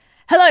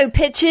Hello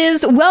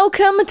pitches,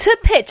 welcome to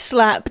Pitch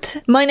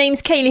Slapped. My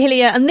name's Kaylee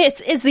Hillier and this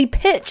is the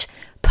Pitch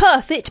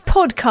Perfect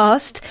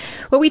podcast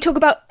where we talk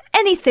about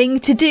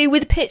anything to do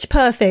with Pitch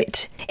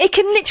Perfect. It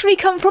can literally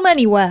come from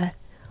anywhere.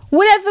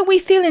 Whatever we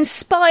feel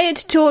inspired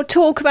to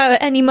talk about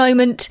at any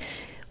moment,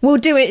 we'll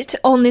do it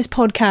on this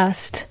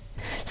podcast.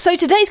 So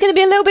today's going to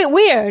be a little bit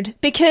weird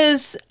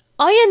because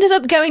I ended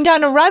up going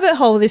down a rabbit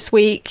hole this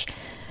week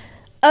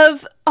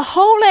of a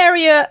whole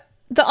area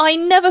that I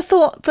never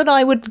thought that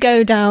I would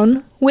go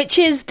down, which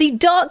is the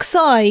dark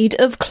side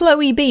of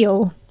Chloe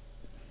Beale.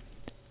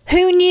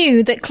 Who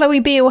knew that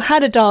Chloe Beale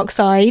had a dark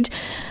side?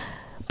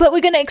 But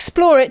we're going to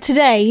explore it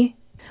today.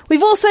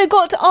 We've also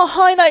got our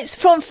highlights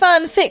from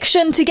fan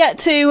fiction to get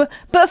to,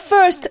 but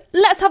first,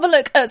 let's have a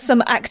look at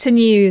some actor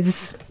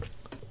news.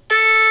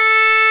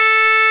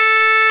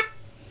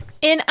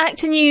 In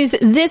actor news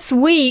this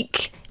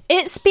week,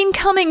 it's been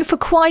coming for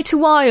quite a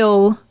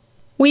while.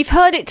 We've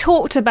heard it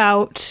talked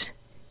about.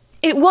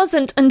 It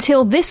wasn't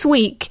until this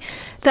week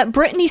that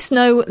Brittany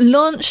Snow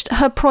launched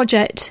her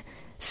project,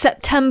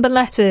 September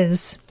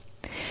Letters.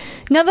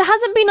 Now, there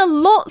hasn't been a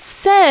lot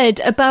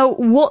said about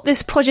what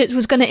this project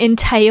was going to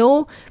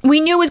entail. We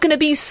knew it was going to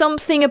be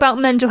something about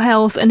mental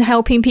health and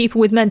helping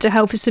people with mental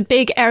health. It's a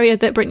big area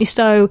that Brittany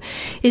Snow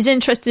is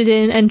interested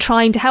in and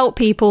trying to help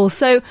people.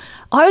 So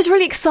I was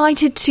really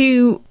excited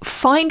to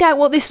find out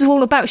what this is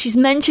all about. She's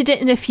mentioned it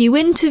in a few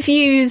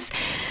interviews.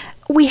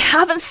 We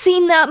haven't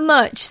seen that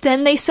much.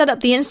 Then they set up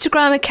the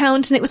Instagram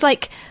account and it was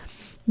like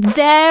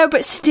there,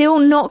 but still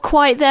not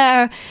quite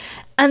there.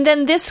 And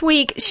then this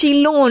week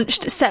she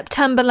launched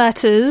September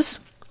Letters.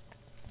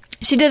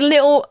 She did a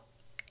little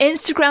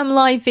Instagram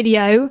live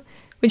video,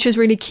 which was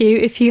really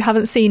cute if you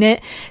haven't seen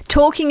it,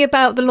 talking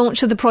about the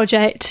launch of the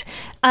project.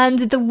 And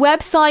the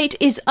website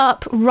is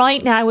up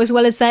right now as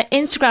well as their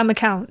Instagram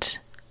account.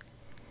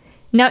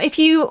 Now, if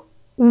you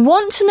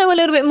want to know a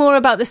little bit more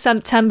about the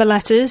September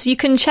Letters, you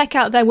can check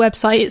out their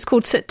website. It's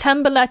called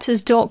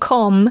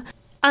septemberletters.com.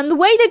 And the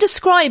way they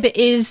describe it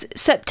is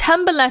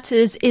September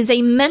Letters is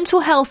a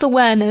mental health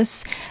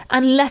awareness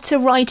and letter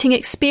writing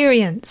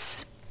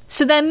experience.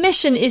 So their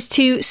mission is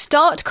to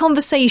start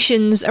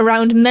conversations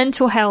around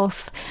mental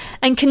health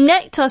and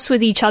connect us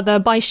with each other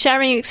by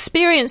sharing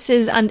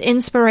experiences and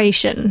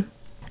inspiration.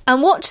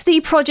 And what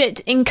the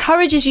project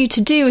encourages you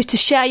to do is to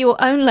share your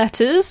own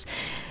letters.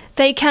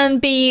 They can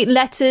be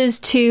letters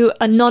to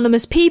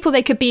anonymous people.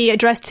 They could be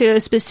addressed to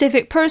a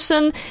specific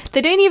person.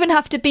 They don't even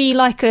have to be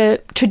like a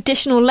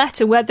traditional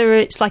letter, whether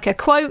it's like a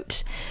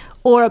quote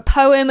or a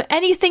poem.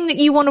 Anything that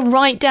you want to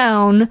write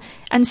down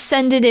and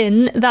send it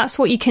in, that's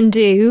what you can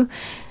do.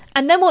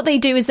 And then what they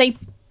do is they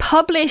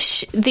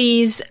publish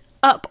these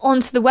up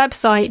onto the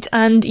website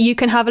and you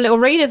can have a little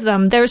read of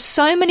them. There are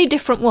so many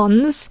different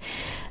ones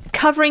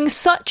covering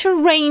such a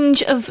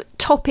range of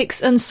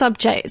topics and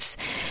subjects.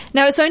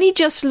 Now, it's only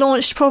just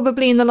launched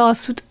probably in the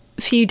last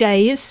few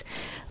days,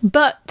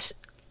 but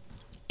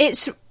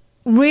it's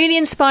really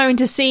inspiring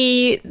to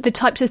see the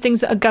types of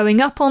things that are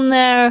going up on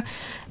there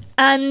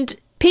and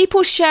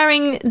people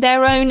sharing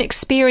their own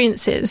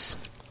experiences.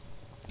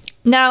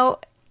 Now,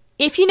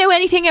 if you know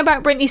anything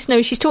about Brittany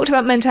Snow, she's talked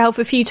about mental health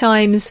a few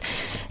times.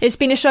 It's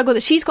been a struggle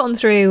that she's gone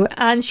through,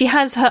 and she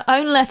has her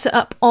own letter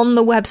up on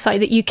the website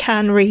that you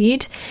can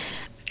read.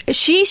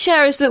 She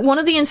shares that one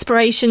of the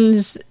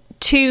inspirations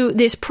to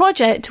this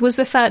project was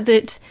the fact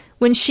that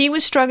when she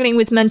was struggling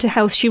with mental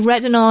health, she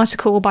read an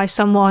article by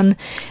someone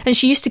and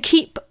she used to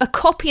keep a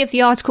copy of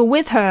the article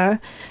with her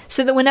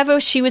so that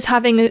whenever she was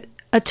having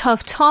a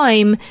tough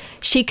time,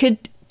 she could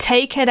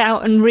take it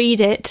out and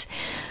read it.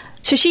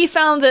 So she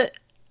found that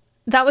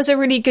that was a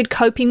really good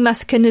coping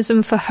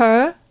mechanism for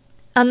her,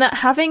 and that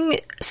having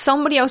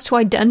somebody else to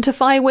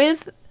identify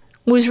with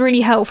was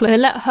really helpful. It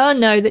let her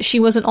know that she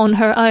wasn't on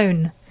her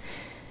own.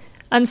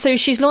 And so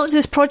she's launched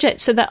this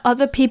project so that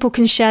other people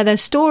can share their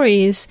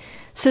stories,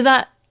 so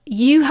that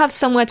you have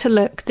somewhere to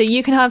look, that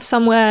you can have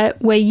somewhere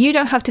where you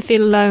don't have to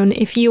feel alone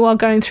if you are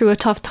going through a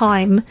tough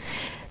time.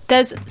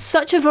 There's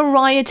such a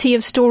variety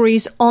of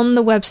stories on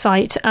the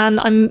website,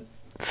 and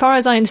far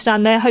as I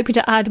understand, they're hoping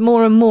to add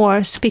more and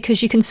more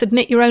because you can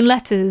submit your own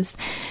letters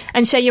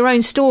and share your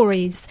own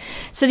stories.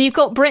 So you've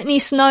got Brittany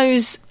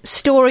Snow's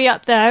story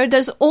up there.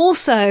 There's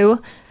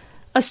also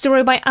a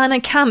story by Anna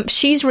Camp.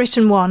 She's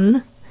written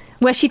one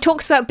where she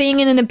talks about being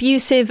in an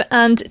abusive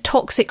and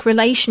toxic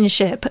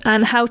relationship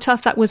and how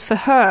tough that was for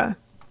her.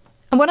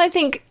 And what I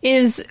think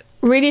is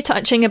really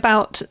touching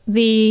about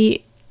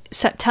the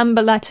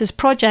September Letters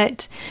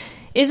project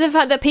is the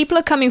fact that people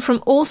are coming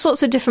from all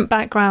sorts of different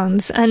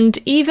backgrounds, and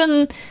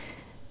even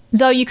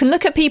though you can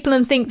look at people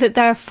and think that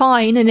they're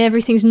fine and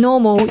everything's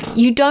normal,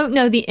 you don't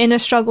know the inner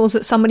struggles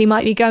that somebody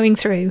might be going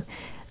through.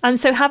 And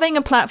so having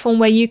a platform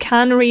where you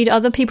can read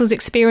other people's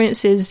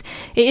experiences,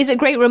 it is a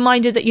great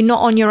reminder that you're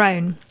not on your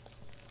own.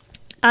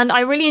 And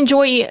I really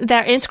enjoy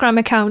their Instagram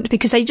account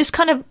because they just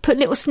kind of put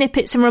little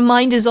snippets and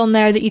reminders on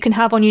there that you can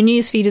have on your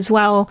newsfeed as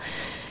well.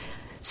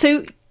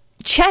 So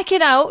check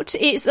it out.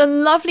 It's a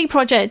lovely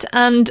project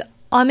and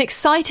I'm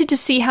excited to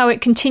see how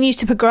it continues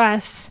to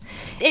progress.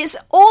 It's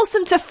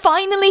awesome to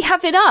finally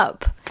have it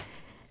up.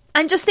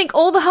 And just think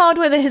all the hard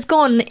work that has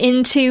gone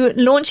into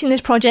launching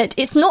this project.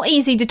 It's not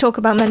easy to talk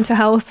about mental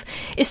health,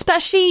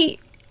 especially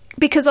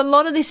because a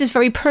lot of this is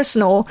very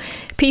personal.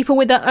 People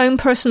with their own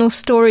personal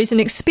stories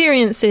and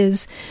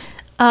experiences.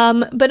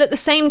 But at the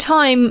same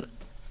time,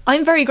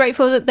 I'm very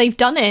grateful that they've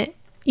done it.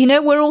 You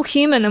know, we're all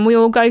human and we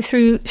all go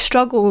through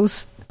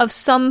struggles of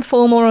some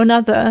form or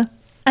another.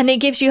 And it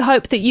gives you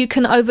hope that you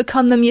can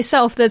overcome them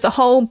yourself. There's a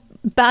whole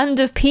band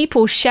of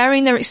people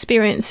sharing their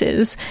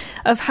experiences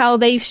of how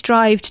they've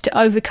strived to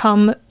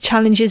overcome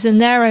challenges in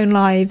their own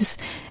lives.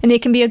 And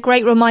it can be a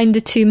great reminder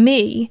to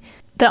me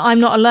that I'm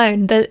not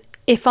alone, that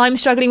if I'm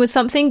struggling with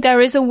something, there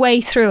is a way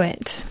through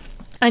it.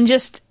 And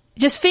just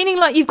feeling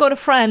like you've got a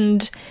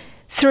friend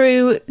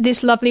through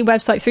this lovely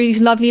website, through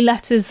these lovely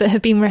letters that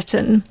have been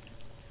written.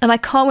 And I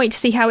can't wait to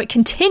see how it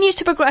continues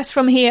to progress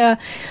from here.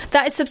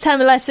 That is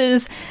September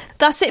Letters.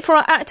 That's it for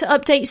our actor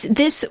updates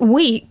this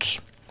week.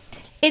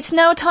 It's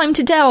now time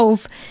to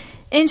delve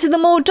into the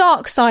more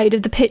dark side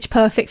of the Pitch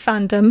Perfect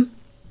fandom.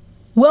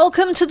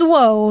 Welcome to the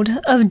world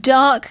of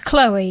Dark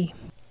Chloe.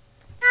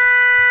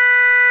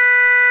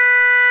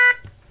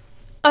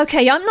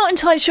 Okay, I'm not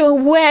entirely sure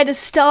where to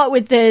start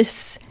with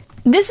this.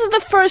 This is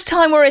the first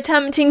time we're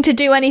attempting to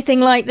do anything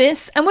like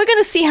this, and we're going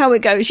to see how it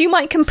goes. You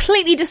might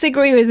completely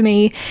disagree with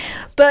me,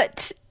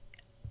 but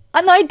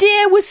an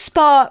idea was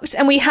sparked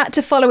and we had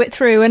to follow it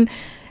through, and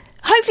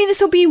hopefully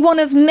this will be one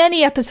of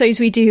many episodes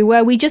we do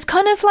where we just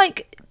kind of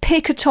like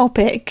pick a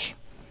topic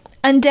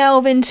and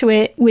delve into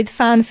it with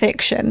fan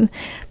fiction,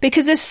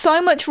 because there's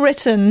so much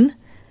written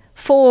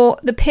for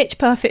the Pitch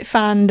Perfect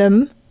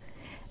fandom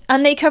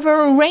and they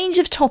cover a range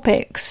of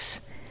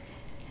topics.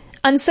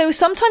 And so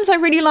sometimes I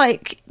really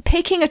like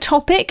picking a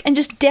topic and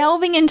just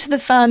delving into the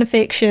fan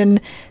fiction,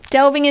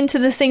 delving into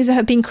the things that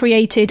have been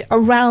created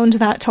around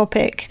that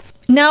topic.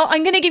 Now,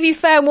 I'm going to give you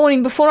fair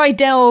warning before I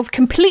delve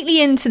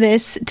completely into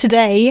this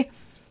today,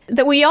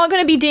 that we are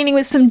going to be dealing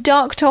with some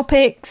dark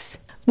topics.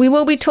 We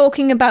will be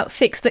talking about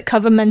fics that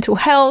cover mental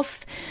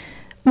health.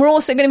 We're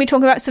also going to be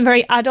talking about some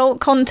very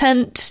adult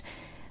content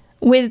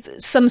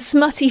with some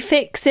smutty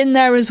fics in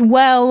there as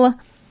well.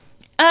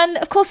 And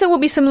of course there will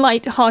be some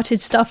light-hearted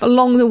stuff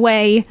along the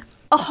way.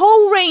 A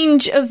whole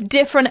range of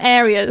different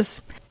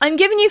areas. I'm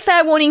giving you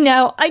fair warning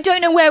now. I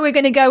don't know where we're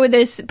going to go with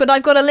this, but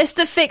I've got a list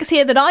of fics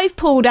here that I've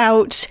pulled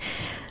out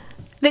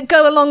that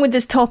go along with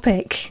this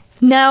topic.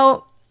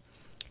 Now,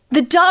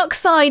 the dark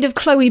side of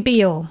Chloe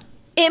Beale.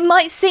 It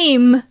might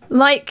seem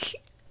like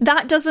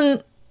that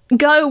doesn't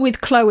go with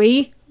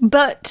Chloe,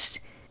 but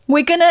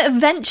we're going to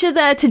venture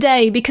there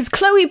today because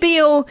Chloe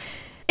Beale,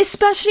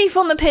 especially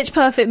from the Pitch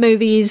Perfect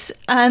movies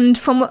and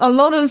from a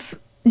lot of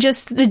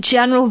just the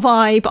general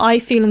vibe I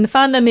feel in the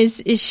fandom,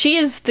 is she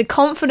is the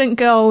confident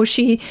girl.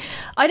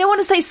 I don't want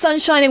to say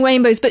sunshine and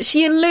rainbows, but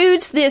she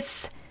eludes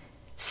this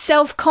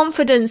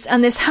self-confidence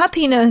and this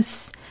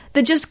happiness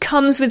that just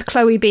comes with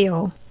Chloe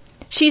Beale.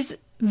 She's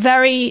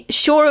very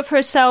sure of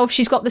herself.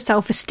 She's got the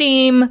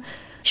self-esteem.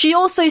 She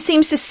also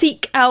seems to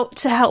seek out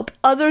to help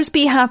others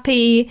be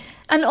happy.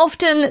 And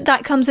often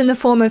that comes in the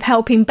form of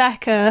helping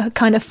Becca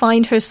kind of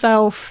find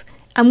herself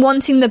and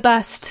wanting the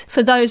best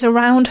for those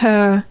around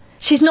her.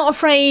 She's not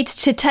afraid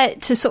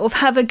to sort of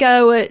have a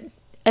go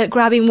at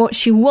grabbing what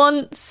she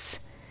wants.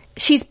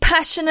 She's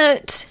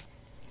passionate.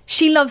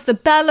 She loves the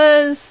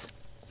Bellas.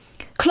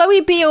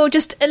 Chloe Beale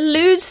just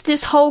eludes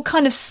this whole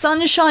kind of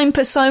sunshine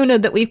persona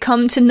that we've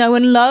come to know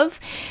and love,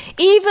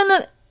 even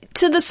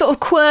to the sort of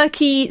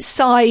quirky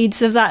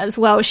sides of that as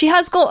well. She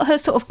has got her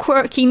sort of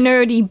quirky,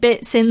 nerdy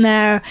bits in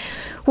there.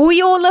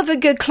 We all love a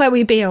good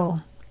Chloe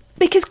Beale.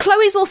 Because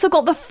Chloe's also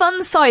got the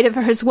fun side of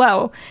her as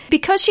well.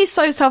 Because she's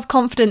so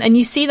self-confident, and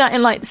you see that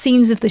in like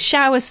scenes of the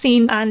shower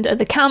scene and at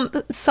the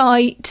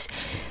campsite,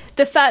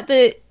 the fact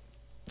that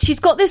she's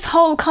got this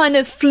whole kind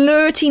of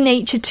flirty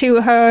nature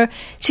to her.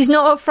 She's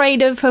not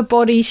afraid of her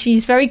body.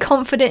 She's very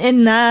confident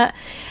in that.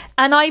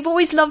 And I've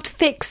always loved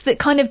fics that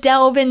kind of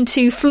delve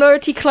into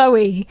flirty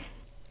Chloe.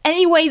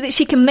 Any way that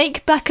she can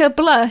make Becca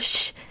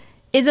blush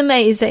is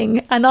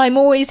amazing, and I'm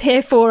always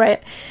here for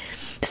it.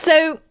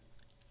 So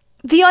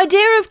the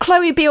idea of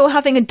Chloe Beale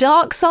having a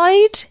dark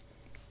side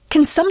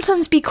can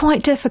sometimes be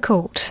quite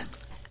difficult.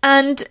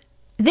 And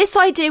this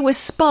idea was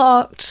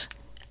sparked,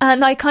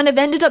 and I kind of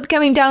ended up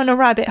going down a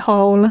rabbit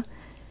hole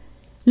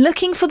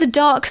looking for the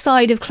dark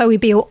side of Chloe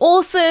Beale.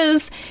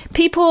 Authors,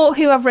 people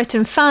who have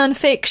written fan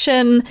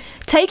fiction,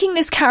 taking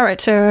this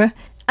character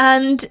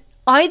and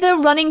either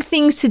running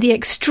things to the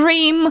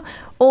extreme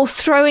or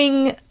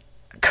throwing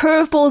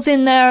curveballs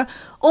in there,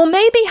 or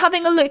maybe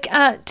having a look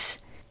at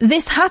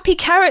this happy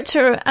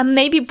character and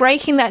maybe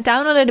breaking that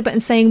down a little bit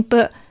and saying,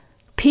 but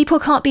people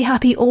can't be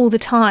happy all the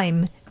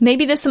time.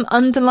 Maybe there's some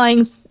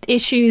underlying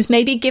issues,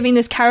 maybe giving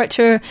this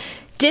character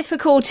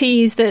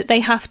difficulties that they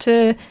have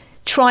to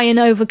try and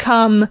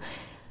overcome,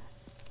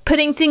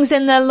 putting things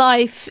in their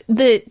life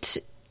that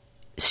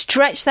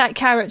stretch that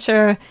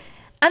character,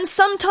 and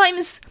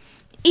sometimes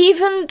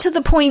even to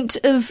the point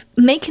of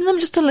making them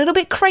just a little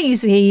bit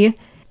crazy.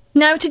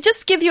 Now, to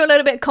just give you a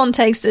little bit of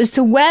context as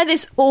to where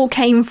this all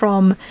came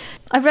from,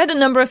 I've read a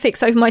number of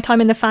fics over my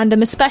time in the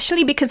fandom,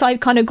 especially because I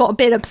kind of got a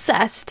bit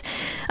obsessed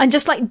and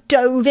just like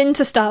dove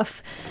into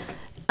stuff.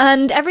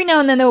 And every now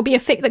and then there will be a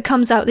fic that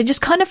comes out that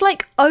just kind of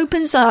like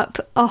opens up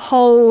a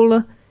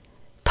whole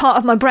part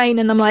of my brain,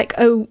 and I'm like,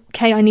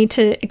 okay, I need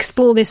to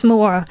explore this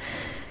more.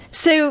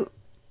 So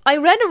I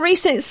read a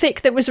recent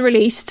fic that was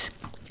released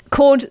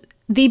called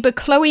The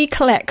Bechloe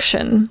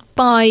Collection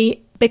by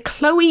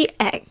Bechloe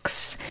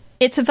X.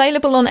 It's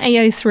available on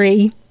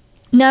AO3.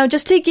 Now,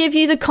 just to give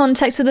you the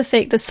context of the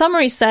fic, the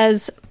summary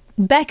says,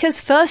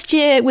 Becca's first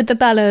year with the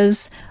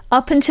Bellas,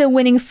 up until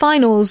winning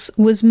finals,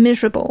 was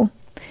miserable.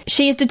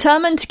 She is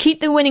determined to keep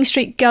the winning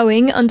streak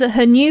going under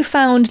her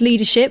newfound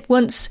leadership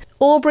once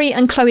Aubrey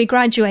and Chloe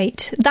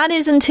graduate. That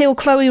is until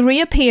Chloe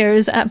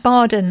reappears at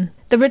Barden.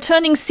 The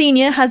returning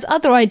senior has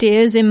other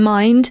ideas in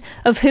mind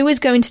of who is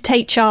going to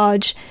take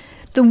charge.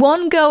 The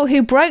one girl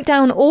who broke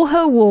down all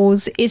her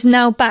walls is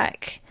now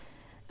back.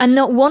 And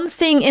not one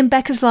thing in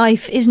Becca's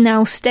life is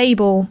now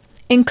stable,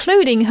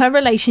 including her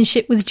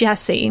relationship with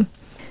Jessie.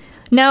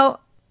 Now,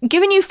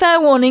 giving you fair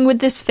warning with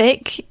this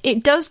fic,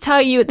 it does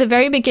tell you at the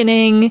very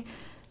beginning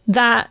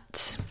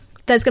that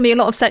there's going to be a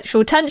lot of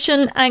sexual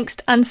tension,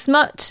 angst and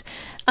smut,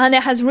 and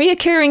it has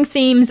reoccurring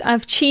themes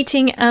of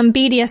cheating and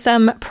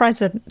BDSM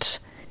present.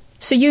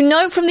 So you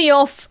know from the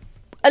off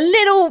a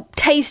little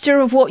taster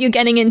of what you're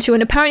getting into,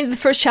 and apparently the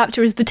first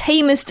chapter is the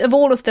tamest of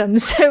all of them.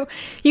 So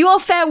you are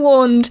fair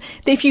warned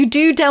that if you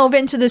do delve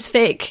into this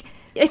fic,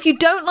 if you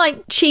don't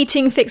like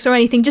cheating fics or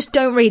anything, just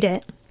don't read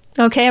it.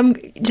 Okay, I'm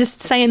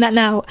just saying that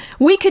now.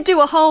 We could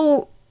do a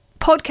whole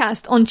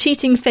podcast on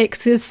cheating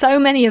fics, there's so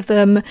many of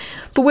them,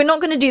 but we're not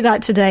going to do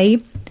that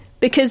today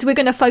because we're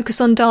going to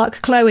focus on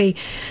Dark Chloe.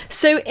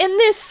 So in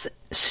this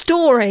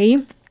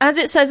story, as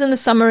it says in the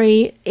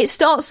summary, it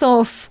starts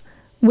off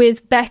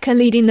with Becca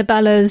leading the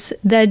Bellas.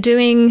 They're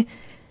doing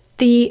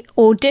the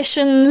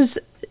auditions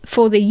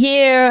for the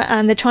year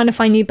and they're trying to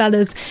find new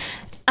Bellas.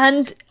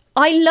 And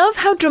I love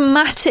how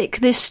dramatic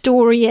this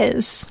story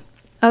is.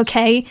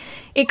 Okay?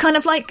 It kind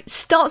of like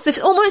starts, it's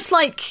almost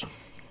like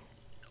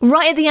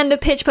right at the end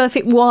of Pitch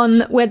Perfect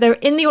 1, where they're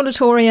in the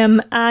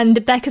auditorium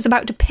and Becca's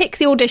about to pick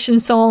the audition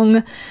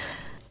song.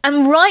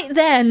 And right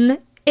then,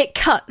 it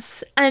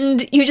cuts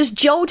and you're just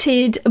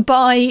jolted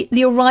by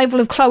the arrival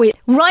of Chloe.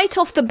 Right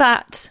off the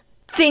bat,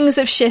 things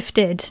have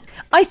shifted.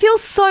 I feel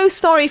so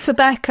sorry for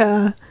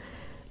Becca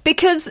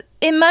because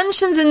it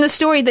mentions in the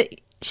story that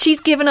she's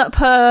given up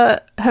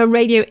her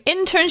radio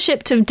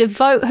internship to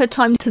devote her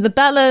time to the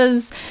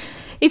Bellas.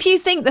 If you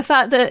think the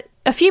fact that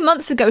a few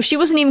months ago she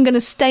wasn't even going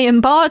to stay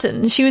in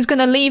Barden, she was going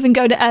to leave and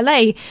go to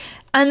LA,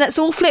 and that's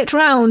all flipped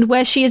round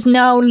where she is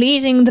now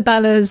leading the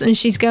Bellas and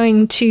she's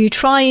going to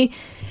try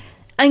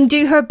and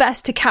do her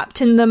best to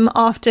captain them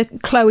after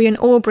Chloe and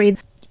Aubrey.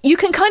 You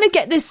can kind of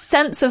get this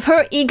sense of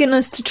her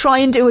eagerness to try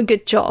and do a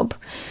good job.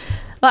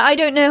 Like, I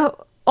don't know,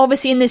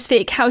 obviously in this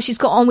fic, how she's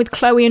got on with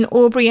Chloe and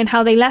Aubrey and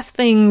how they left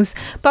things,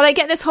 but I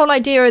get this whole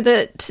idea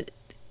that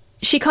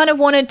she kind of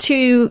wanted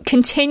to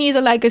continue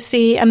the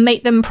legacy and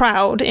make them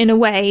proud in a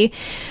way.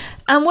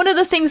 And one of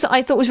the things that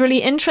I thought was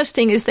really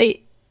interesting is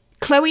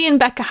Chloe and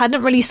Becca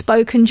hadn't really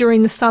spoken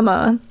during the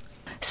summer.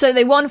 So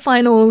they won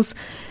finals.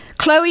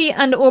 Chloe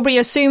and Aubrey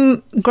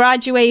assume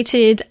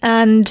graduated,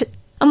 and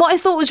what I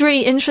thought was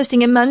really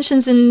interesting, it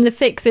mentions in the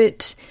fic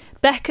that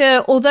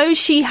Becca, although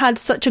she had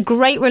such a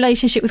great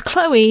relationship with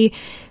Chloe,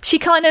 she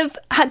kind of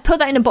had put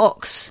that in a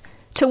box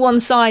to one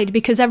side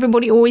because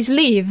everybody always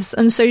leaves.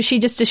 And so she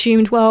just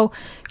assumed, well,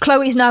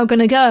 Chloe's now going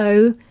to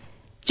go,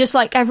 just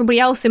like everybody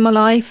else in my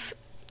life.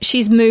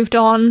 She's moved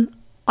on.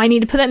 I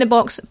need to put that in a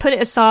box, put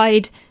it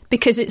aside,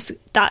 because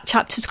that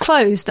chapter's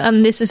closed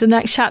and this is the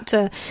next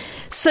chapter.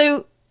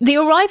 So the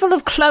arrival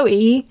of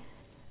Chloe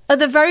at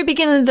the very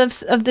beginning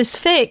of this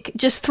fic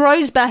just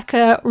throws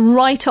Becca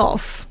right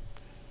off.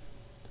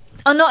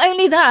 And not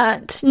only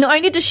that, not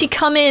only does she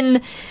come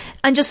in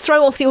and just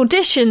throw off the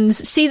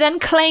auditions, she then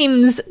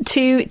claims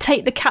to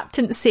take the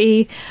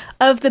captaincy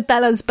of the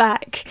Bellas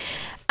back.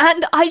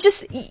 And I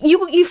just,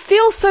 you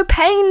feel so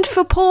pained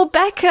for poor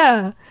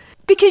Becca.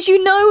 Because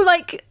you know,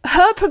 like,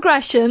 her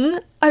progression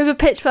over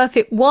Pitch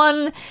Perfect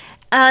 1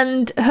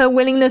 and her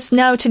willingness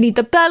now to lead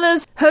the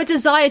Bellas, her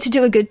desire to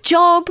do a good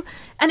job,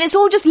 and it's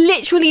all just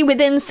literally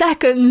within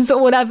seconds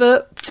or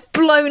whatever, just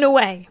blown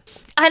away.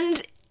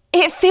 And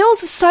it feels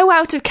so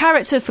out of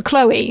character for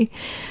Chloe.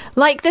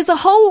 Like, there's a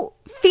whole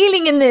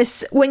feeling in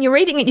this, when you're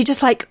reading it, you're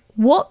just like,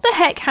 what the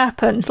heck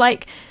happened?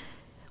 Like,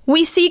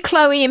 we see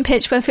Chloe in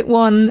Pitch Perfect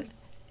 1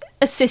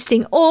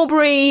 assisting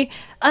Aubrey,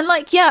 and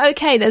like, yeah,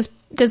 okay,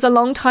 there's a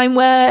long time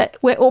where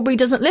Aubrey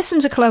doesn't listen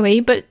to Chloe,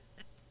 but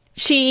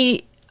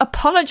she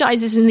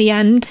apologizes in the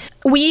end.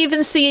 We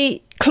even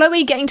see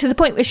Chloe getting to the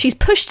point where she's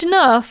pushed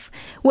enough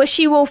where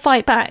she will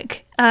fight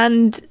back,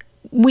 and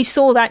we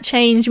saw that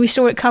change, we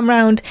saw it come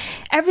round.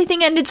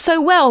 Everything ended so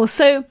well.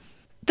 So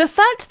the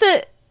fact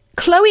that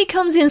Chloe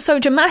comes in so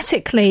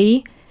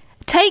dramatically,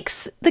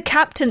 takes the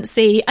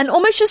captaincy and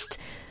almost just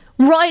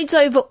rides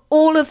over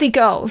all of the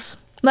girls.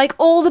 Like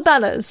all the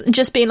Bellas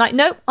just being like,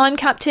 nope, I'm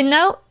captain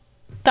now.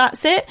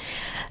 That's it.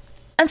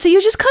 And so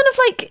you're just kind of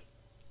like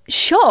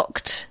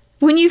shocked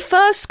when you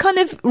first kind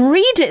of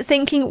read it,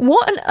 thinking,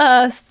 what on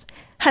earth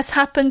has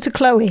happened to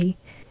Chloe?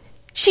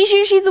 She's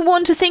usually the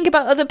one to think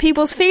about other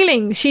people's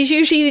feelings. She's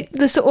usually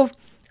the sort of,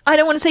 I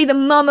don't want to say the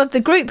mum of the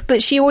group,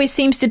 but she always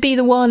seems to be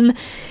the one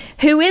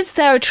who is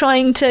there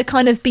trying to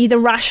kind of be the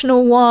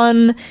rational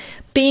one,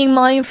 being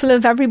mindful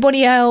of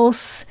everybody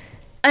else.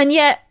 And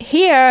yet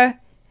here,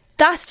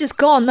 that's just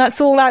gone. That's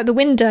all out the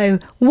window.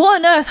 What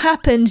on earth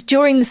happened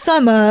during the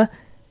summer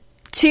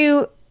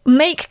to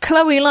make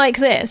Chloe like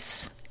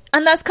this?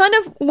 And that's kind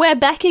of where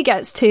Becca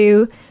gets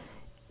to,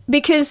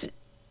 because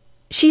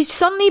she's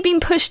suddenly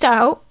been pushed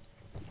out,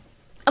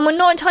 and we're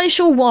not entirely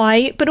sure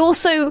why, but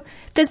also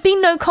there's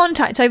been no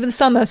contact over the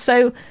summer,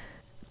 so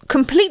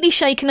completely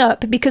shaken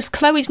up because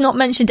Chloe's not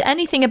mentioned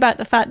anything about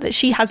the fact that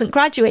she hasn't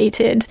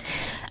graduated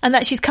and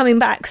that she's coming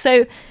back.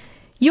 So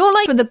you're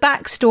like for the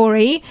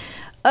backstory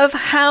of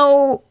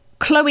how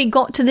Chloe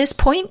got to this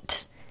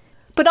point.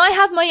 But I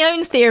have my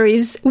own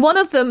theories. One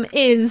of them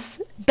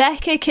is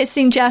Becca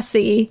kissing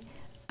Jessie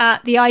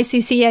at the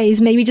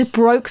ICCAs maybe just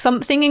broke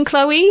something in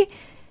Chloe.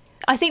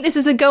 I think this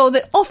is a girl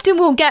that often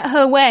will get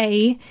her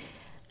way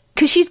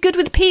because she's good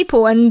with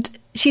people and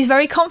she's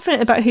very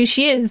confident about who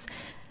she is.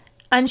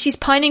 And she's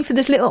pining for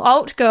this little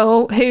alt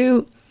girl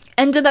who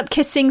ended up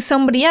kissing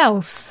somebody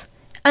else.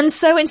 And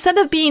so instead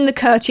of being the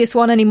courteous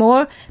one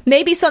anymore,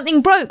 maybe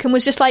something broke and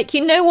was just like,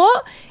 you know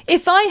what?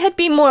 If I had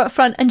been more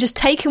upfront and just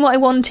taken what I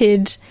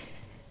wanted,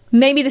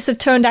 maybe this had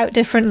turned out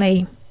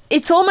differently.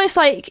 It's almost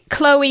like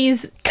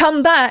Chloe's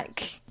come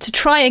back to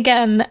try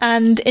again,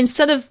 and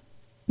instead of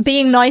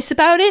being nice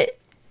about it,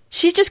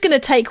 she's just going to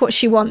take what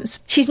she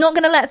wants. She's not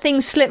going to let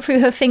things slip through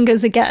her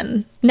fingers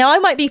again. Now, I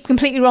might be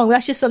completely wrong.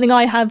 That's just something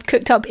I have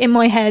cooked up in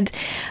my head.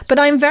 But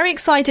I'm very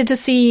excited to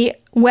see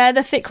where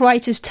the fic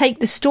writers take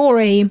the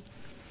story.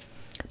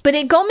 But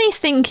it got me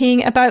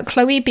thinking about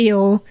Chloe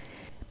Beale,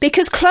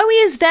 because Chloe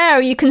is there.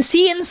 You can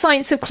see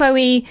insights of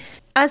Chloe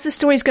as the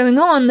story's going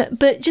on,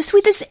 but just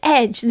with this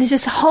edge, there's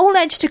this whole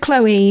edge to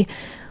Chloe,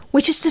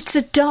 which is just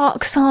a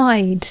dark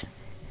side.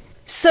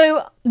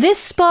 So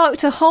this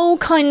sparked a whole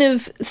kind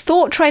of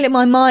thought trail in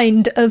my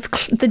mind of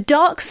the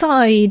dark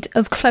side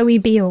of Chloe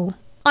Beale.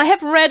 I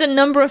have read a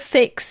number of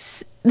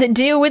fics that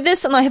deal with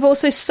this, and I have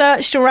also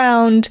searched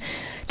around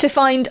to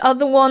find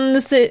other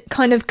ones that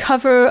kind of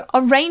cover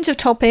a range of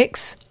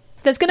topics.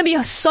 There's going to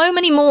be so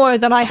many more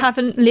that I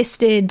haven't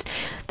listed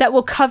that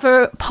will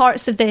cover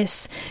parts of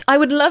this. I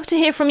would love to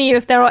hear from you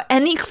if there are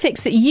any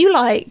fics that you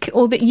like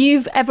or that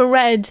you've ever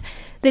read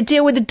that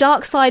deal with the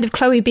dark side of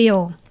Chloe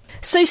Beale.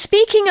 So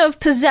speaking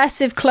of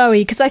possessive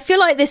Chloe, because I feel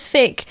like this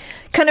fic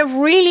kind of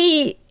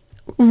really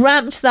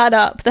ramped that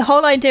up. The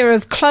whole idea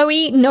of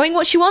Chloe knowing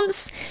what she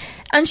wants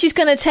and she's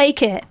going to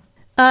take it.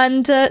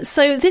 And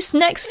so this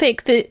next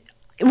fic that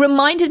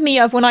reminded me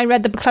of when I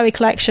read the Chloe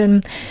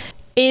collection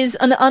is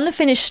an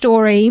unfinished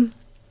story.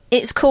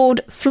 It's called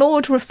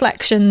Flawed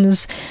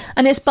Reflections,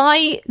 and it's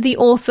by the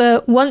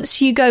author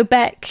Once You Go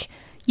Beck,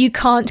 You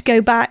Can't Go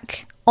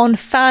Back on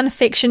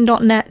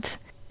fanfiction.net.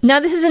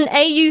 Now, this is an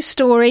AU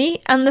story,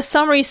 and the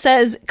summary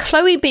says,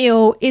 Chloe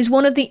Beale is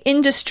one of the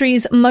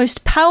industry's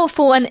most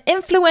powerful and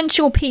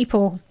influential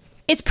people.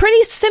 It's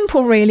pretty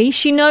simple, really.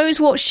 She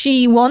knows what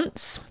she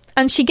wants,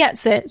 and she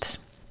gets it.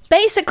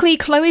 Basically,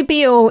 Chloe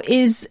Beale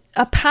is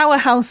a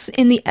powerhouse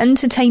in the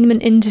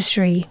entertainment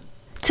industry,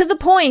 to the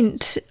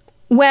point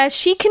where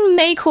she can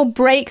make or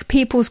break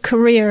people's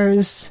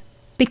careers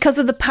because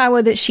of the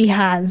power that she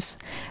has.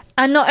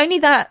 And not only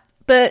that,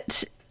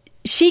 but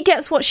she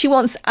gets what she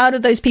wants out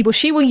of those people.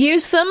 She will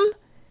use them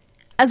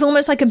as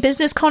almost like a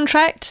business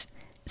contract.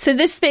 So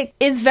this fic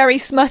is very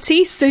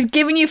smutty, so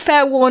giving you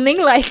fair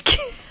warning, like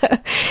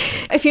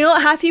if you're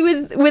not happy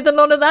with a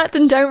lot of that,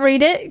 then don't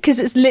read it, because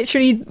it's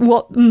literally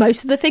what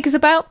most of the fic is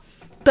about.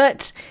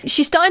 But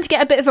she's starting to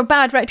get a bit of a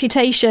bad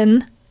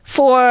reputation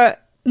for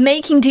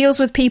making deals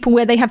with people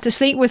where they have to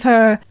sleep with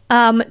her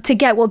to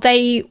get what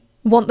they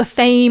want, the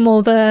fame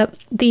or the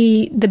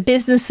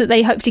business that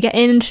they hope to get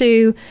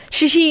into.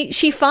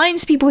 She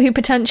finds people who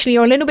potentially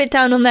are a little bit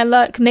down on their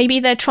luck.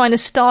 Maybe they're trying to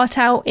start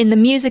out in the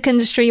music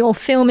industry or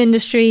film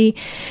industry,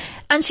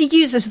 and she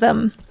uses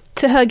them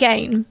to her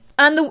gain.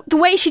 And the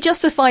way she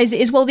justifies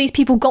it is, well, these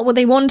people got what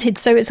they wanted,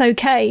 so it's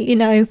okay, you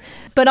know,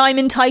 but I'm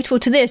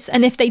entitled to this,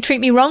 and if they treat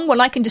me wrong,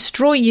 well, I can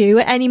destroy you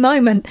at any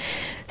moment.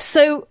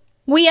 So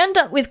we end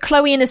up with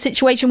Chloe in a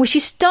situation where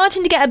she's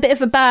starting to get a bit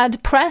of a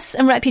bad press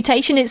and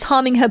reputation. It's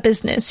harming her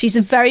business. She's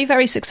a very,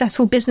 very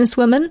successful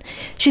businesswoman.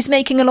 She's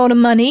making a lot of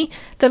money.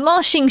 The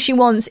last thing she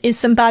wants is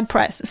some bad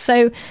press.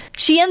 So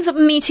she ends up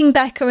meeting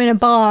Becca in a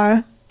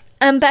bar,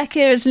 and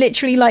Becca is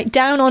literally like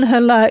down on her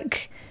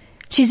luck.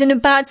 She's in a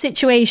bad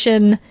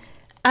situation,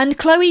 and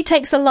Chloe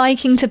takes a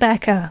liking to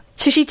Becca.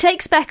 So she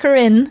takes Becca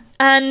in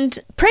and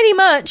pretty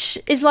much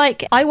is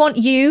like, I want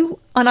you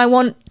and I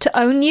want to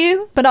own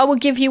you, but I will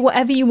give you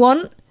whatever you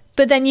want.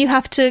 But then you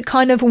have to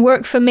kind of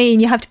work for me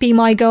and you have to be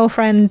my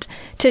girlfriend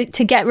to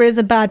get rid of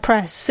the bad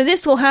press. So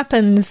this all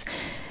happens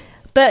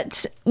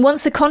But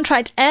once the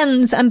contract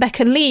ends and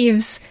Becca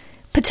leaves,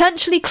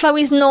 potentially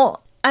Chloe's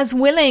not as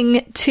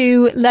willing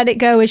to let it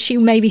go as she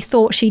maybe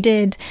thought she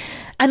did.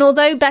 And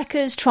although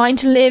Becca's trying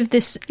to live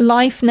this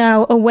life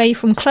now away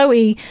from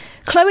Chloe,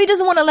 Chloe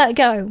doesn't want to let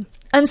go.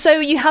 And so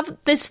you have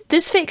this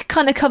fic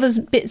kind of covers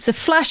bits of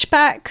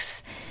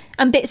flashbacks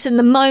and bits in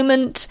the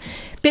moment,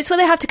 bits where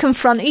they have to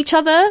confront each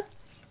other,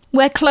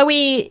 where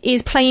Chloe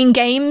is playing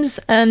games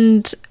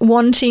and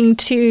wanting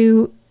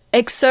to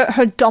exert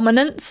her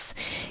dominance.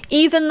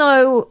 Even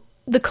though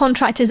the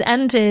contract has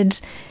ended,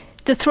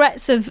 the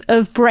threats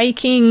of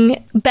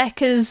breaking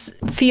Becca's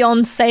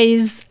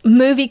fiancé's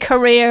movie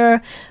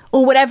career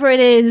or whatever it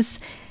is,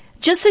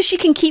 just so she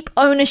can keep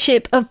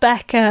ownership of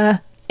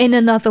Becca in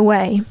another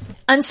way.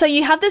 And so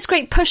you have this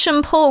great push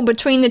and pull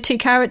between the two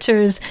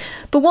characters.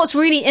 But what's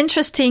really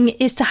interesting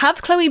is to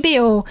have Chloe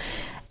Beale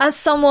as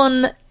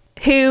someone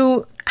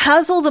who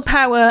has all the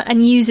power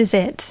and uses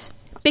it.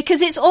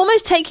 Because it's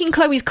almost taking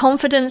Chloe's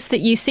confidence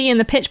that you see in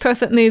the Pitch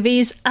Perfect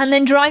movies and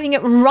then driving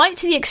it right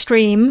to the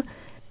extreme.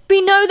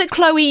 We know that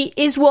Chloe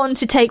is one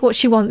to take what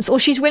she wants, or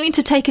she's willing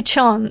to take a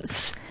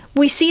chance.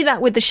 We see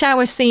that with the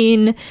shower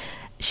scene.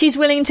 She's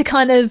willing to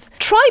kind of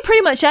try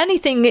pretty much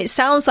anything, it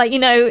sounds like. You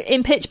know,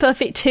 in Pitch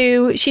Perfect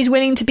 2, she's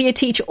willing to be a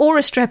teacher or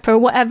a stripper,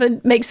 whatever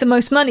makes the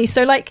most money.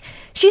 So, like,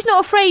 she's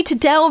not afraid to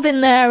delve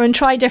in there and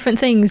try different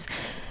things.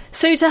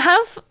 So to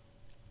have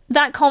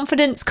that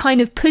confidence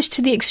kind of pushed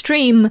to the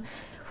extreme,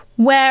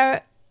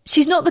 where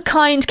she's not the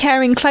kind,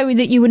 caring Chloe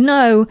that you would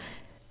know,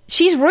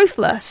 she's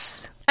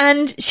ruthless.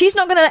 And she's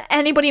not going to let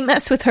anybody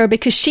mess with her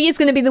because she is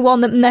going to be the one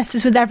that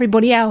messes with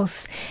everybody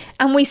else.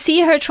 And we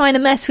see her trying to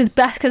mess with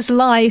Becca's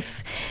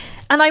life.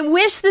 And I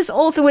wish this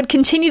author would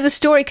continue the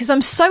story because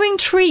I'm so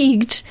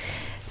intrigued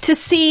to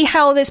see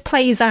how this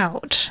plays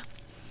out.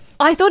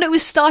 I thought it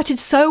was started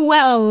so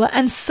well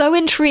and so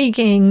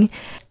intriguing.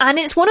 And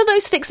it's one of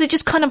those fics that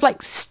just kind of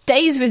like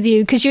stays with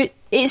you because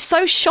it's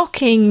so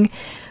shocking,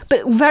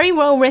 but very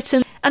well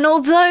written. And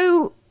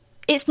although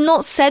it's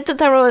not said that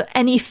there are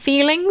any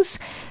feelings,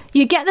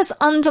 you get this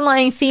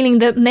underlying feeling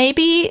that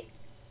maybe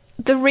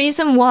the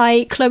reason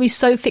why Chloe's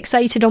so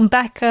fixated on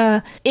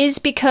Becca is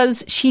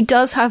because she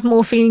does have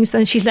more feelings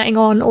than she's letting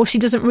on, or she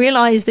doesn't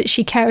realise that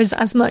she cares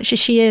as much as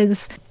she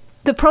is.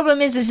 The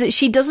problem is that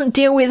she doesn't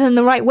deal with it in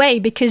the right way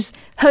because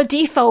her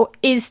default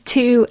is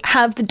to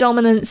have the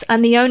dominance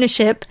and the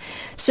ownership.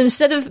 So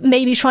instead of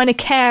maybe trying to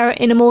care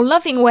in a more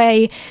loving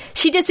way,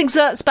 she just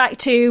exerts back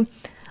to,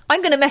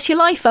 I'm going to mess your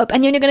life up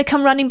and you're going to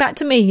come running back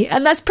to me.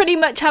 And that's pretty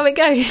much how it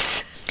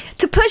goes.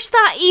 To push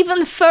that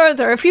even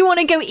further, if you want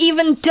to go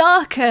even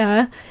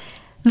darker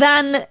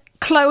than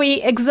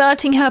Chloe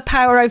exerting her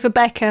power over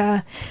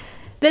Becca,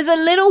 there's a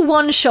little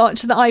one-shot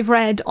that I've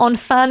read on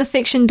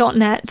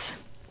fanfiction.net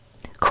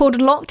called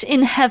Locked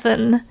in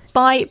Heaven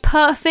by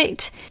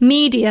Perfect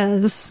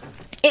Medias.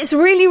 It's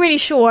really, really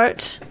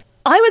short.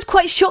 I was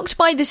quite shocked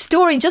by this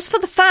story just for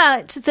the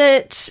fact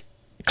that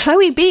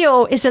Chloe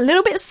Beale is a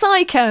little bit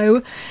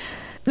psycho.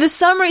 The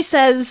summary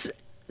says,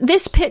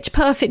 this Pitch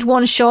Perfect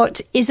one-shot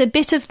is a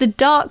bit of the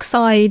dark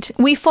side.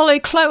 We follow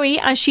Chloe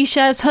as she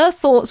shares her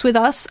thoughts with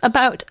us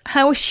about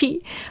how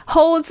she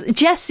holds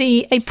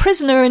Jesse a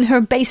prisoner in her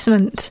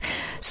basement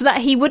so that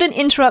he wouldn't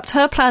interrupt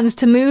her plans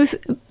to move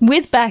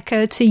with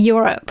Becca to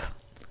Europe.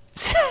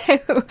 So,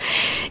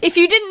 if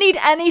you didn't need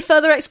any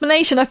further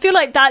explanation, I feel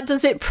like that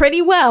does it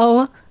pretty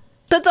well.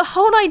 But the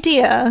whole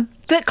idea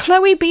that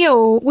Chloe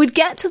Beale would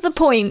get to the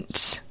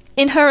point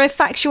in her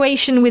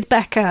infatuation with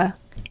Becca,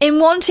 in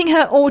wanting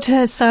her all to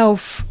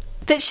herself,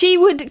 that she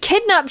would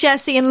kidnap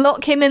Jesse and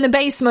lock him in the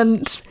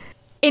basement.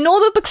 In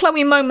all of the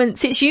Chloe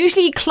moments, it's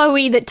usually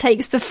Chloe that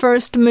takes the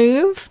first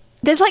move.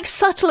 There's like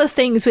subtler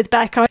things with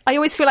Becca. I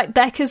always feel like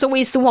Becca's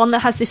always the one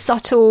that has these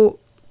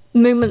subtle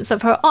movements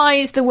of her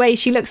eyes, the way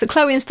she looks at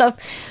Chloe and stuff.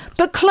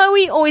 But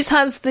Chloe always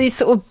has these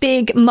sort of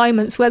big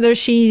moments, whether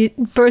she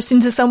bursts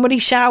into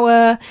somebody's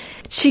shower,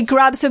 she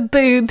grabs her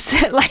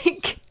boobs,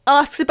 like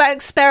asks about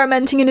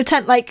experimenting in a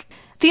tent, like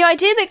the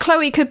idea that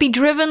Chloe could be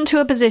driven to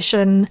a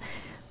position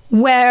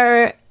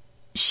where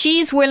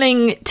she's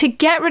willing to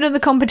get rid of the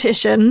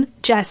competition,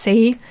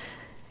 Jesse,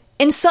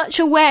 in such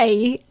a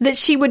way that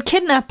she would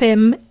kidnap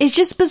him is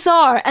just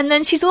bizarre. And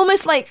then she's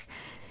almost like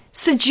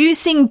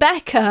seducing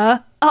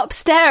Becca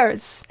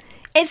upstairs.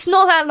 It's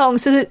not that long,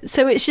 so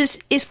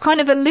it's kind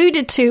of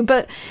alluded to,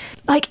 but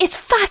like it's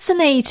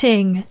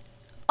fascinating.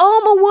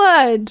 Oh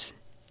my word.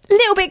 A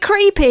little bit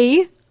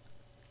creepy.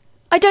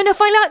 I don't know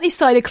if I like this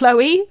side of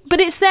Chloe,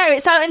 but it's there,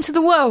 it's out into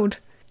the world.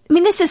 I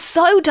mean, this is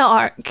so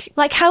dark.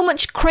 Like, how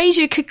much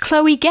crazier could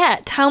Chloe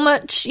get? How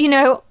much,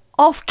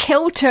 off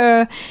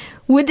kilter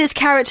would this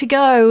character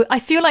go? I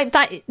feel like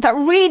that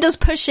really does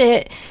push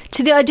it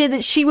to the idea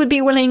that she would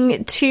be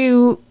willing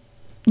to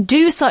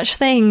do such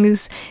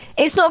things.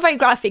 It's not very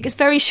graphic, it's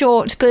very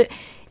short, but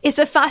it's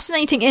a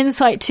fascinating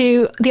insight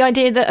to the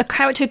idea that a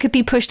character could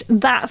be pushed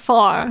that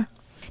far.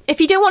 If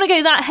you don't want to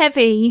go that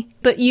heavy,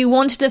 but you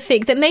wanted a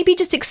fic that maybe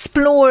just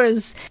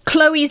explores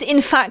Chloe's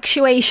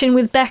infatuation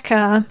with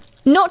Becca,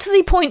 not to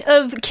the point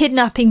of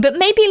kidnapping, but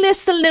maybe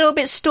just a little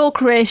bit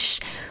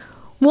stalkerish,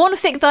 One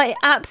fic that I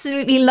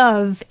absolutely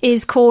love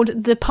is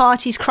called The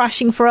Party's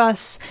Crashing for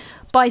Us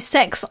by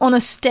Sex on a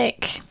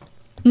Stick.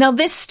 Now,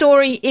 this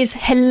story is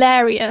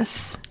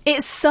hilarious.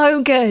 It's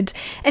so good.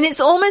 And it's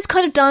almost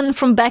kind of done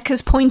from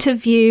Becca's point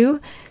of view.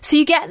 So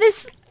you get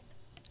this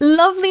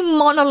lovely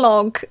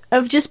monologue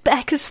of just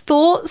Becca's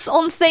thoughts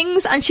on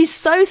things, and she's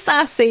so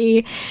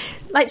sassy.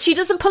 Like, she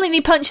doesn't pull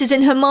any punches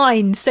in her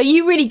mind, so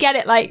you really get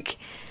it. Like,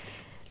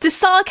 the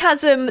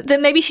sarcasm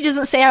that maybe she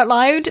doesn't say out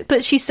loud,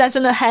 but she says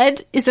in her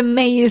head, is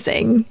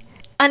amazing.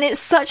 And it's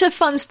such a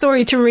fun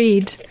story to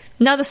read.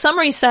 Now, the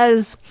summary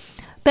says,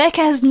 Becca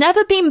has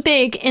never been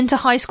big into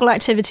high school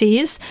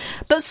activities,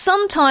 but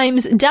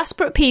sometimes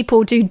desperate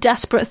people do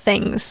desperate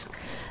things.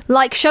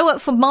 Like show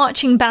up for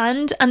marching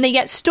band and they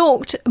get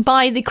stalked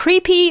by the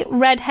creepy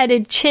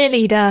red-headed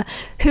cheerleader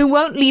who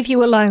won't leave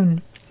you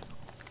alone.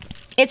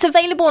 It's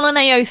available on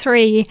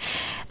AO3.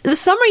 The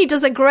summary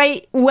does a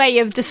great way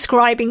of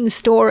describing the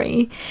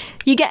story.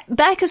 You get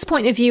Becca's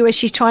point of view as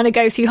she's trying to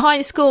go through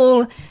high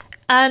school,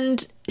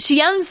 and she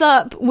ends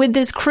up with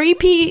this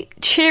creepy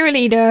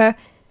cheerleader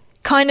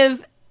kind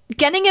of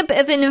getting a bit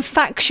of an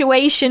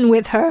infatuation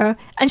with her,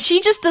 and she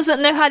just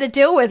doesn't know how to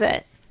deal with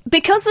it.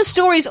 Because the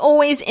story's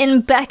always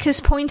in Becca's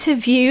point of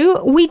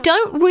view, we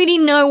don't really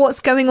know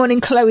what's going on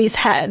in Chloe's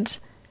head.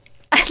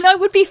 And I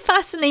would be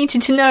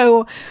fascinated to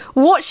know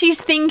what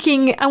she's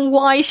thinking and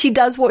why she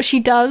does what she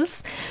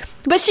does.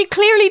 But she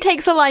clearly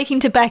takes a liking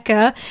to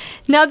Becca.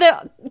 Now,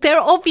 they're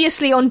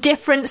obviously on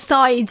different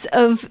sides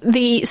of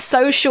the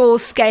social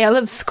scale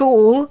of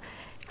school.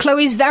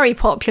 Chloe's very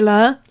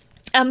popular,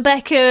 and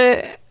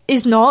Becca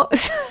is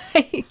not.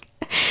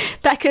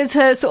 Becca's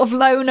her sort of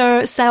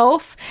loner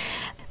self.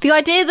 The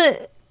idea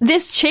that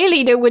this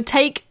cheerleader would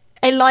take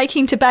a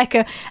liking to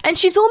Becca, and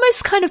she's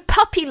almost kind of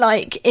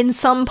puppy-like in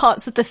some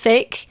parts of the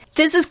fic.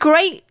 There's this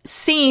great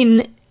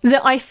scene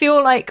that I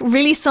feel like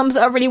really sums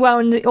it up really well,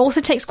 and the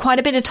author takes quite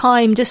a bit of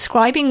time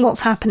describing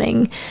what's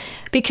happening,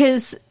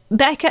 because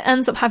Becca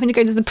ends up having to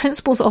go to the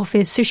principal's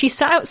office, so she's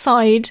sat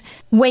outside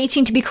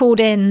waiting to be called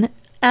in,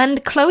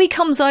 and Chloe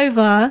comes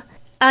over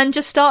and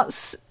just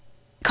starts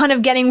kind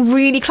of getting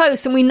really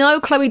close. And we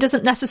know Chloe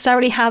doesn't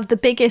necessarily have the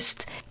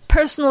biggest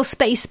personal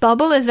space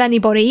bubble as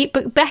anybody,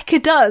 but Becca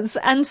does.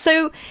 And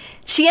so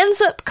she ends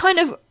up kind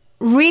of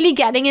really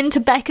getting into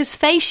Becca's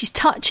face. She's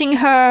touching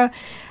her.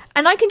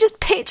 And I can just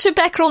picture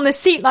Becca on the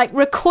seat, like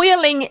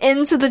recoiling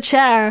into the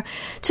chair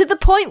to the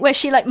point where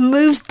she like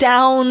moves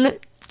down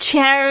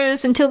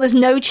chairs until there's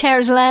no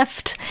chairs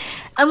left.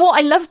 And what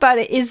I love about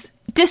it is,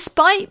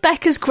 despite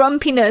Becca's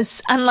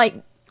grumpiness and like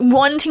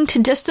wanting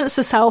to distance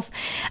herself,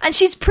 and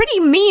she's pretty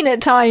mean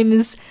at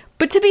times,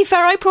 but to be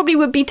fair, I probably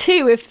would be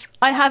too if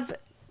I have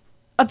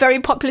a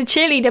very popular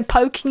cheerleader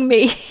poking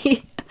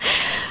me.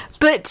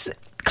 But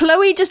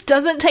Chloe just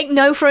doesn't take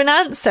no for an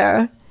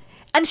answer,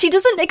 and she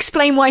doesn't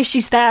explain why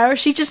she's there.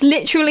 She's just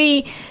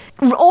literally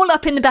all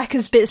up in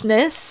Becca's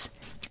business.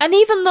 And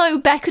even though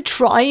Becca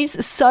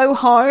tries so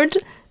hard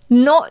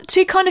not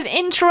to kind of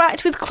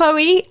interact with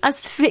Chloe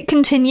as the fic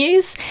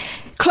continues,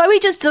 Chloe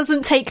just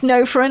doesn't take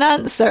no for an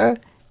answer.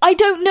 I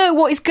don't know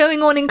what is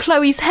going on in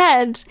Chloe's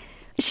head.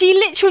 She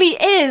literally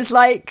is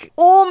like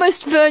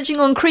almost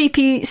verging on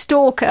creepy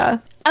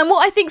stalker. And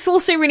what I think is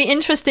also really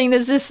interesting,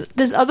 there's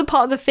this other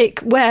part of the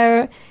fic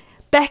where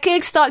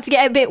Becca starts to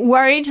get a bit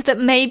worried that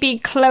maybe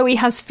Chloe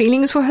has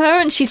feelings for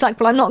her, and she's like,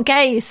 well, I'm not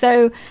gay,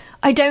 so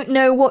I don't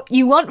know what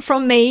you want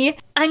from me.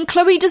 And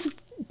Chloe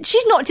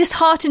she's not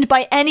disheartened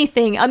by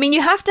anything. I mean,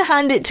 you have to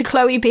hand it to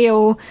Chloe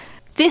Beale.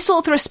 This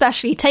author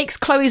especially takes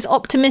Chloe's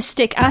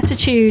optimistic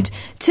attitude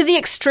to the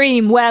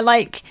extreme, where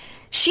like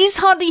she's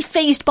hardly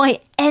fazed by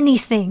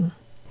anything.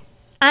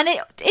 And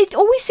it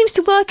always seems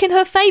to work in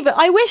her favour.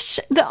 I wish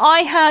that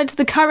I had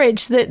the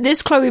courage that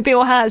this Chloe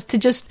Beale has to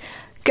just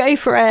go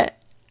for it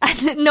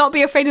and not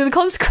be afraid of the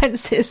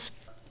consequences.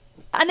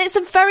 And it's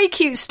a very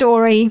cute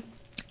story.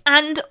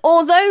 And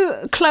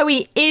although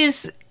Chloe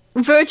is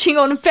verging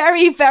on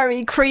very,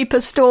 very creeper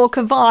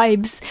stalker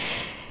vibes,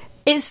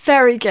 it's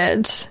very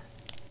good.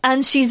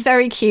 And she's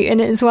very cute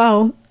in it as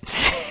well.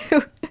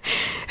 So,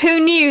 who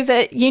knew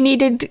that you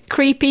needed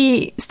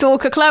creepy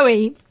stalker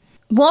Chloe?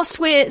 Whilst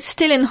we're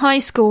still in high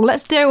school,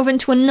 let's delve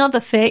into another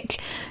fic.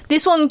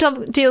 This one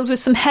deals with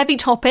some heavy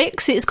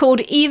topics. It's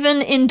called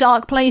Even in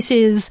Dark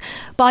Places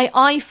by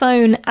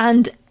iPhone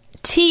and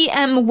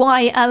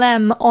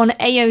TMYLM on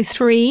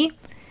AO3.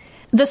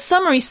 The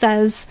summary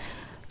says,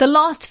 the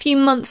last few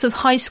months of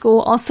high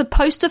school are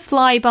supposed to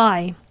fly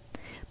by,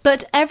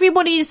 but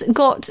everybody's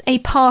got a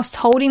past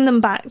holding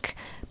them back.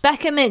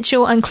 Becca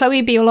Mitchell and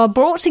Chloe Beale are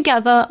brought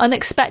together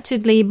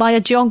unexpectedly by a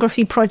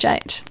geography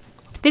project.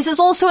 This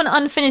is also an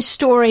unfinished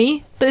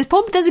story, but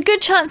there's a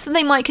good chance that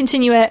they might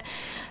continue it.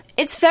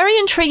 It's very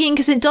intriguing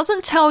because it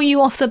doesn't tell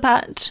you off the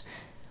bat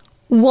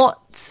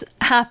what's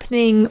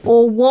happening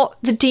or what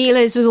the deal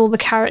is with all the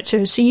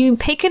characters. So you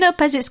pick it up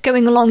as it's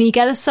going along, you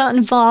get a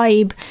certain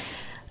vibe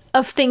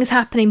of things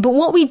happening. But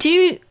what we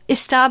do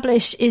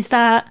establish is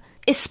that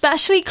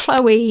especially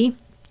Chloe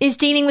is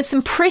dealing with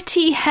some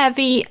pretty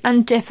heavy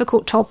and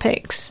difficult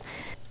topics.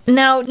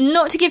 Now,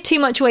 not to give too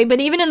much away, but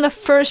even in the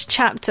first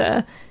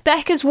chapter,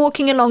 Becca's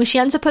walking along, she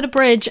ends up at a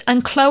bridge,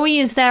 and Chloe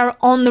is there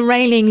on the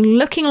railing,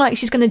 looking like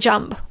she's going to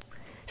jump.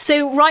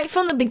 So right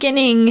from the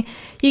beginning,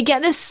 you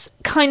get this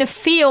kind of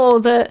feel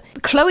that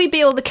Chloe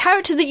Beale, the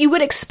character that you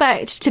would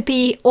expect to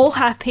be all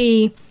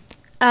happy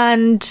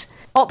and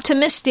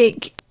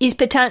optimistic, is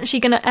potentially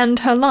going to end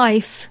her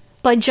life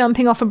by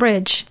jumping off a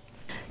bridge.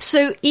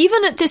 So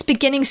even at this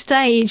beginning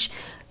stage,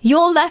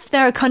 you're left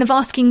there kind of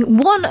asking,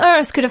 what on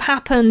earth could have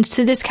happened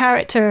to this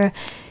character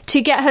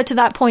to get her to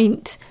that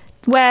point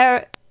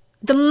where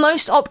the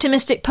most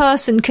optimistic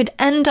person could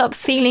end up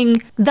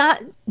feeling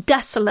that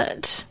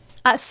desolate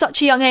at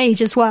such a young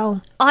age as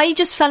well. I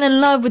just fell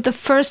in love with the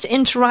first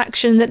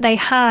interaction that they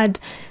had.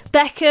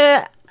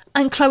 Becca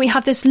and Chloe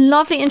have this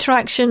lovely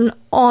interaction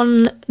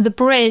on the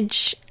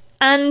bridge,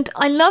 and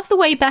I love the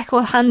way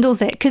Becca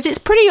handles it, because it's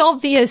pretty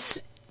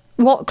obvious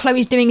what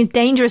Chloe's doing is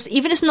dangerous,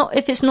 even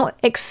if it's not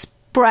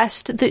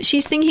expressed that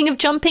she's thinking of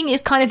jumping.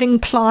 It's kind of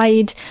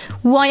implied.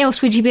 Why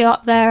else would you be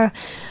up there?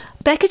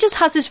 Becca just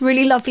has this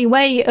really lovely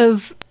way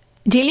of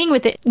dealing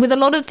with it. With a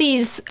lot of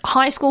these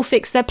high school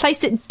fics, they're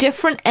placed at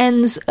different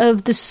ends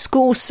of the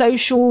school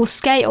social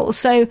scale.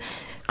 So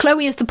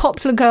Chloe is the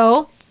popular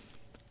girl,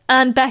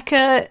 and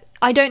Becca,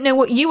 I don't know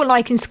what you were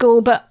like in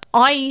school, but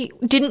I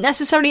didn't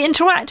necessarily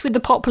interact with the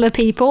popular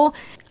people.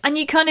 And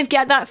you kind of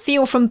get that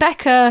feel from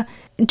Becca.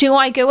 Do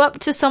I go up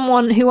to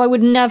someone who I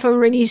would never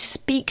really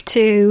speak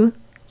to,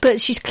 but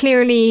she's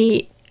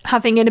clearly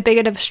having a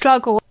bit of a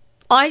struggle?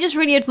 I just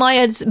really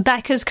admired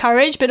Becca's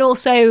courage, but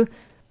also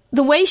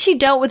the way she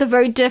dealt with a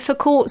very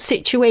difficult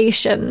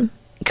situation.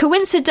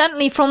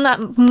 Coincidentally, from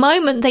that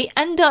moment, they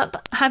end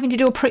up having to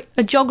do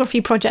a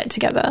geography project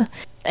together.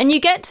 And you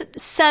get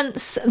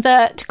sense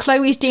that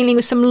Chloe's dealing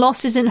with some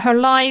losses in her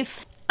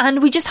life,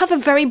 and we just have a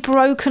very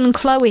broken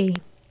Chloe.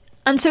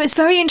 And so it's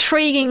very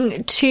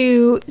intriguing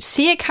to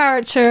see a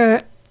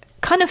character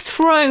kind of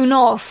thrown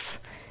off,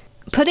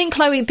 putting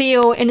Chloe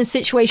Beale in a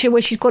situation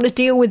where she's got to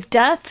deal with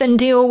death and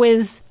deal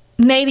with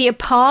maybe a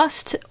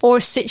past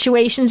or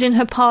situations in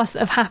her past that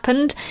have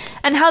happened,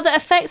 and how that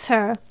affects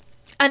her.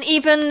 And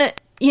even,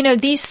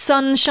 these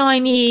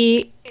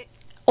sunshiny,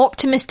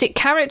 optimistic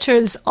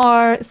characters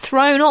are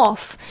thrown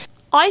off.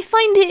 I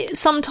find it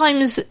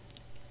sometimes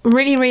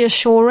really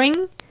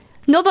reassuring.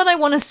 Not that I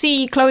want to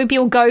see Chloe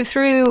Beale go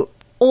through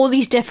all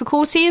these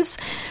difficulties,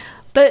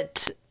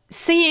 but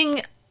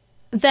seeing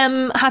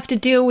them have to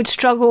deal with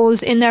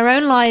struggles in their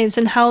own lives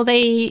and how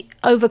they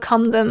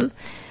overcome them,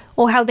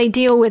 or how they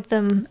deal with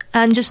them,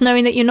 and just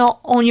knowing that you're not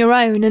on your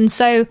own. And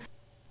so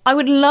I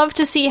would love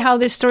to see how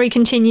this story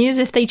continues,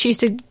 if they choose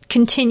to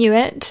continue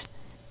it.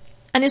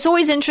 And it's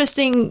always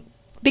interesting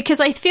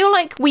because I feel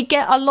like we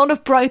get a lot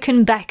of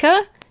broken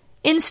Becca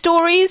in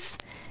stories.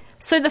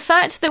 So the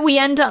fact that we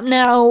end up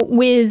now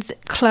with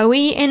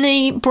Chloe in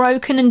a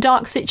broken and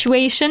dark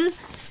situation,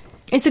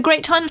 it's a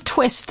great kind of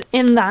twist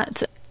in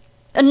that.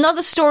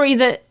 Another story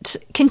that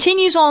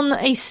continues on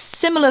a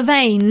similar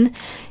vein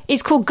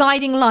is called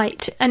Guiding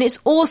Light, and it's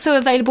also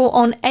available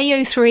on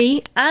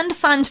AO3 and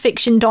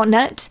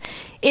fansfiction.net.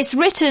 It's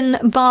written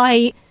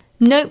by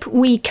Nope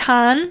We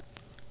Can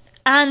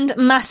and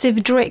Massive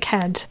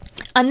Drickhead.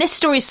 And this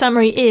story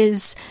summary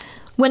is: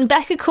 when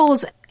Becca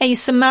calls a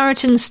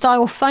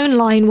Samaritan-style phone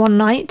line one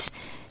night,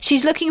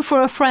 she's looking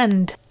for a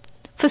friend,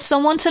 for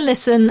someone to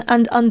listen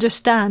and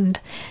understand.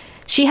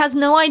 She has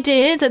no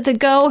idea that the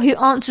girl who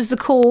answers the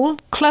call,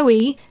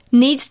 Chloe,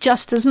 needs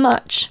just as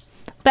much.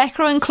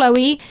 Becca and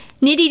Chloe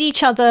needed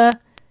each other,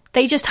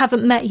 they just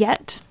haven't met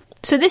yet.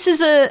 So this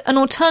is an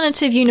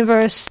alternative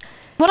universe.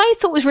 What I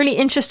thought was really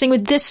interesting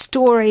with this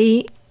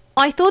story,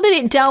 I thought that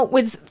it dealt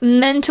with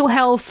mental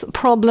health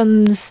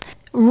problems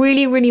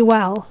really, really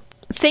well.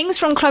 Things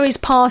from Chloe's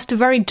past are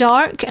very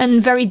dark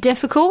and very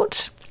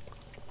difficult,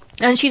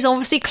 and she's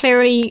obviously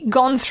clearly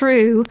gone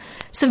through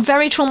some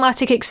very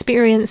traumatic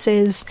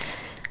experiences.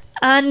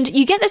 And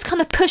you get this kind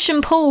of push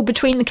and pull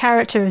between the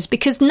characters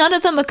because none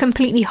of them are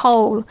completely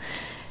whole.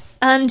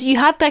 And you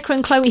have Becca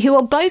and Chloe who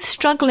are both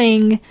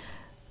struggling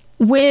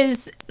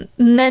with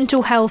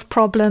mental health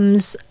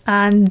problems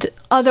and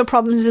other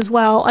problems as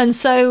well. And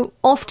so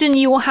often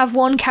you will have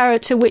one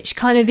character which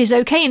kind of is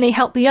okay and they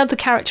help the other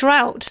character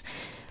out.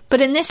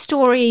 But in this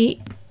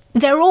story,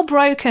 they're all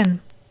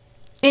broken.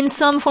 In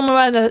some form or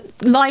other,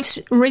 life's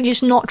really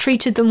just not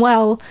treated them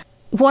well.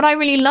 What I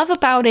really love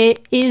about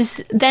it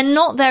is they're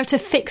not there to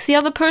fix the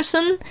other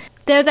person.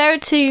 They're there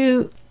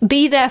to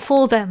be there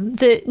for them.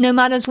 That no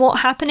matter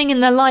what's happening in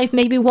their life,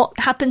 maybe what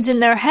happens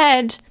in their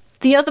head,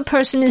 the other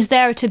person is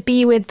there to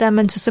be with them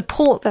and to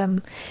support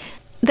them.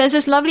 There's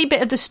this lovely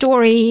bit of the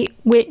story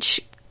which,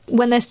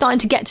 when they're starting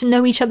to get to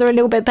know each other a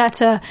little bit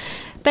better,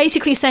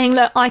 basically saying,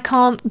 look, I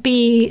can't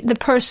be the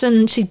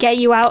person to get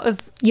you out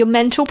of your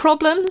mental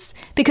problems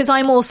because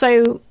I'm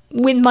also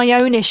with my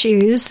own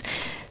issues.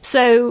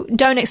 So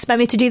don't expect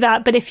me to do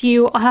that. But if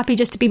you are happy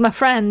just to be my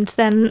friend,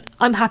 then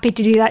I'm happy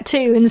to do that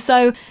too. And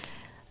so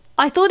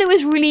I thought it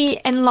was really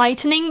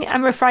enlightening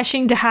and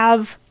refreshing to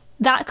have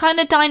that kind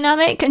of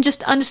dynamic and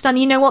just understand,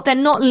 you know what, they're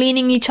not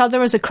leaning each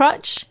other as a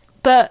crutch.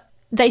 but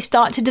they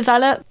start to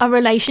develop a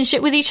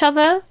relationship with each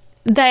other.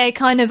 They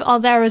kind of are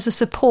there as a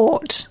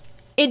support.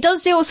 It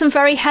does deal with some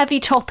very heavy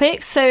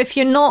topics, so if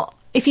you don't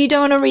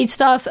want to read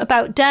stuff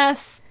about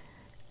death,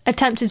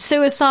 attempted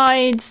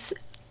suicides,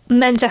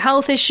 mental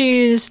health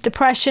issues,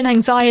 depression,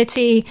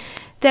 anxiety,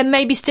 then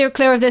maybe steer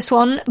clear of this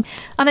one.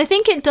 And I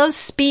think it does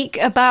speak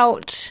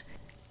about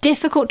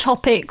difficult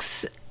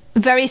topics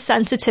very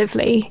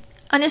sensitively.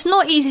 And it's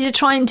not easy to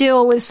try and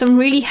deal with some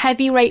really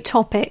heavyweight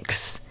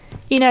topics.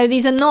 You know,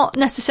 these are not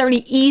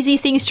necessarily easy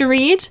things to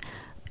read.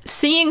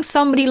 Seeing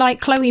somebody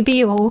like Chloe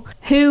Beale,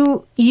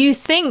 who you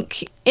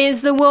think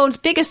is the world's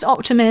biggest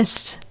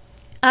optimist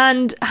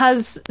and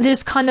has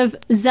this kind of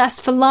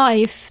zest for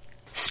life,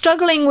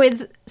 struggling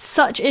with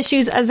such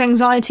issues as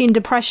anxiety and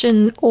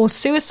depression or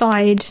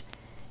suicide,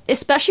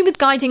 especially with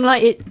Guiding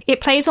Light,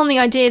 it plays on the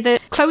idea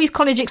that Chloe's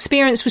college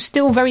experience was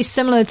still very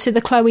similar to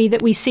the Chloe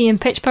that we see in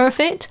Pitch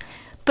Perfect.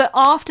 But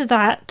after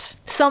that,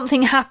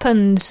 something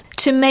happened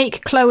to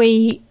make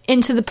Chloe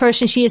into the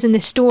person she is in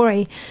this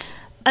story.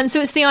 And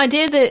so it's the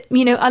idea that,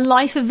 you know, a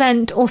life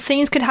event or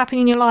things could happen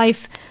in your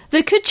life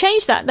that could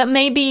change that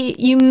maybe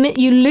you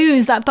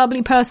lose that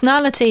bubbly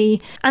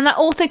personality. And that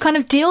author kind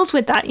of deals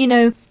with that, you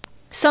know.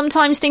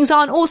 Sometimes things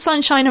aren't all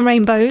sunshine and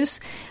rainbows,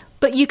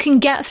 but you can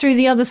get through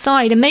the other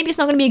side. And maybe it's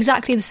not going to be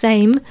exactly the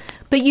same,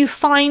 but you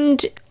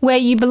find where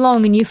you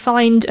belong and you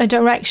find a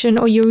direction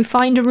or you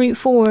find a route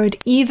forward,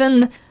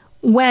 even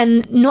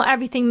when not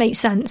everything makes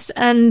sense.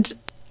 And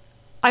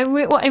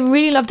what I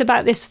really loved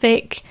about this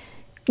fic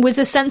was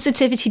a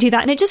sensitivity to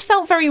that, and it just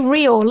felt very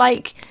real.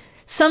 Like,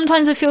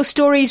 sometimes I feel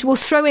stories will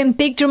throw in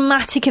big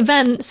dramatic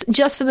events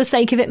just for the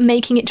sake of it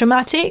making it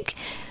dramatic,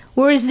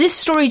 whereas this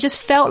story just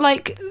felt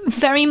like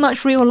very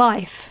much real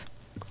life.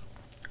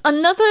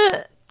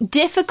 Another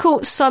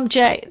difficult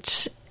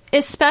subject,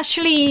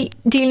 especially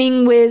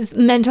dealing with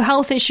mental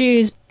health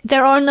issues,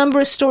 there are a number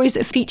of stories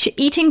that feature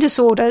eating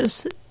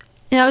disorders.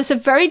 Now, it's a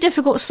very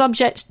difficult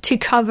subject to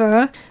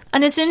cover,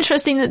 and it's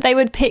interesting that they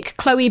would pick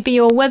Chloe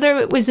Beale, whether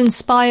it was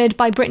inspired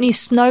by Brittany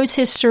Snow's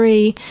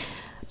history,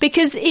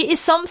 because it is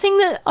something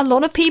that a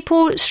lot of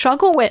people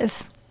struggle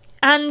with.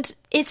 And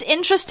it's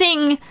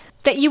interesting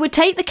that you would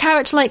take the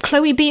character like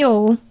Chloe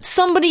Beale,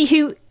 somebody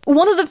who,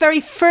 one of the very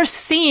first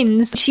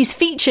scenes she's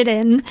featured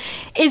in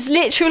is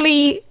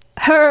literally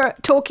her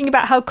talking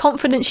about how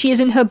confident she is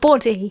in her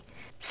body.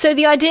 So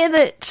the idea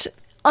that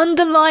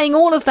underlying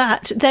all of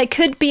that, there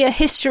could be a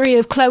history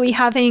of Chloe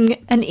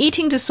having an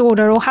eating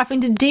disorder or having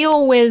to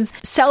deal with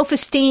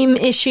self-esteem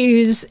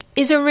issues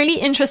is a really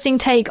interesting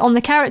take on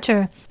the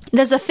character.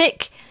 There's a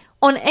fic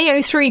on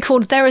AO3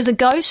 called There Is a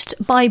Ghost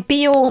by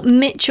Beale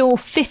Mitchell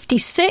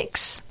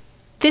 56.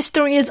 This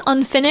story is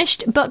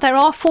unfinished, but there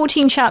are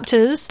 14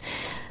 chapters.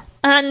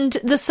 And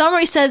the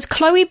summary says,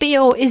 Chloe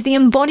Beale is the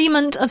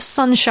embodiment of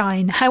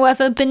sunshine.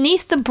 However,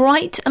 beneath the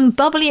bright and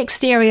bubbly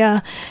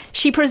exterior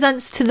she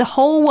presents to the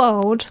whole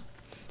world,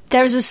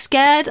 there is a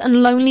scared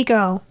and lonely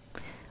girl.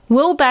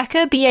 Will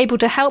Becca be able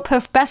to help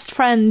her best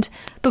friend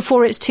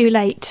before it's too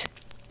late?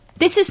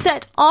 This is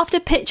set after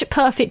Pitch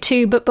Perfect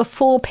 2, but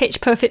before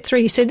Pitch Perfect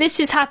 3. So this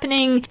is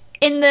happening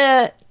in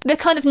the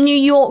kind of New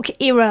York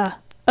era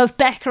of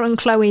Becca and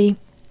Chloe.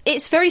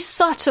 It's very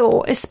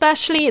subtle,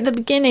 especially at the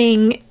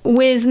beginning,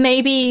 with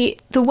maybe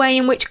the way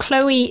in which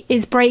Chloe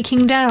is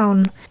breaking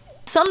down.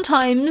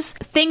 Sometimes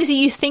things that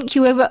you think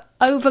you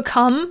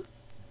overcome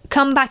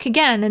come back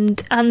again,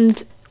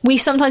 and we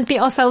sometimes beat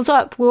ourselves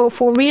up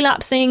for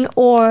relapsing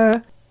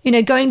or, you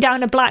know, going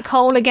down a black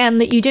hole again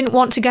that you didn't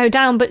want to go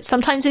down, but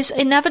sometimes it's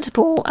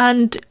inevitable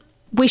and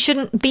we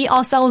shouldn't beat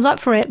ourselves up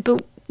for it,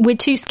 but we're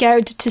too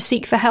scared to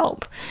seek for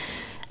help.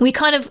 We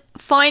kind of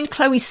find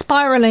Chloe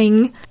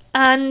spiraling.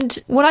 And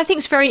what I think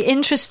is very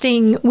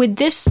interesting with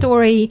this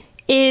story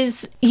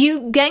is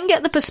you again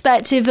get the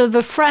perspective of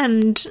a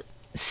friend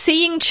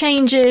seeing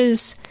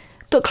changes,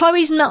 but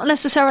Chloe's not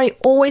necessarily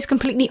always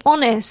completely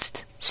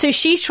honest. So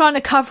she's trying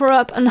to cover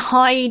up and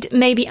hide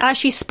maybe as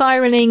she's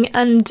spiraling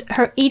and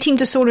her eating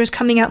disorder is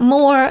coming out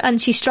more and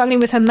she's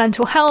struggling with her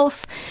mental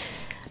health.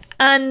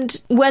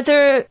 And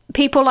whether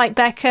people like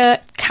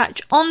Becca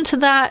catch on to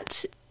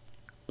that,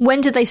 when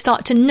do they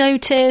start to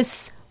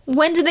notice?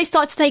 When do they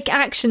start to take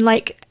action?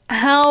 Like,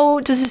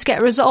 how does this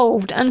get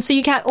resolved? And so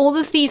you get all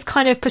of these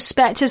kind of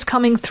perspectives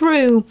coming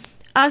through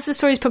as the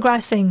story is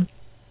progressing.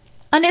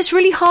 And it's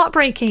really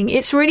heartbreaking.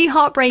 It's really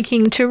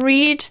heartbreaking to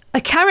read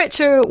a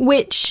character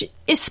which,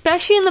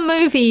 especially in the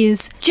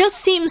movies, just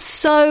seems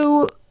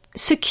so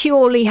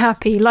securely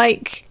happy.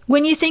 Like,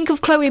 when you think of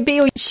Chloe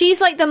Beale,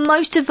 she's like the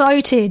most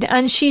devoted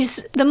and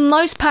she's the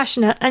most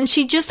passionate and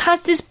she just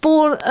has this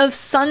ball of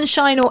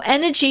sunshine or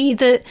energy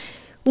that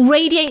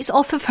radiates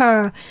off of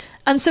her.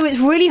 And so it's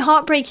really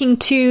heartbreaking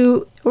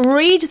to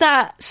read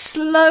that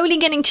slowly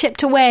getting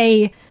chipped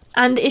away,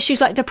 and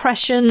issues like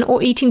depression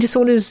or eating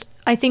disorders,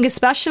 I think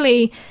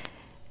especially,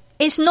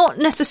 it's not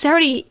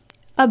necessarily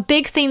a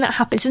big thing that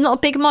happens. It's not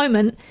a big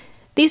moment.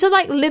 These are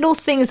like little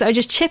things that are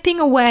just chipping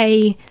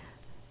away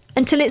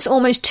until it's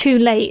almost too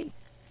late.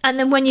 And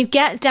then when you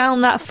get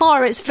down that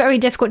far, it's very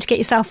difficult to get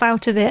yourself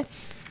out of it.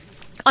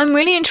 I'm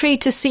really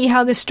intrigued to see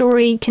how this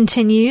story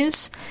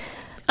continues.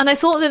 And I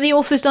thought that the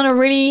author's done a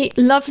really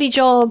lovely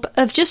job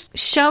of just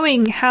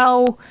showing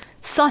how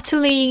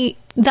subtly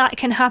that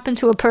can happen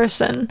to a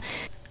person.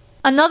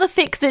 Another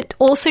fic that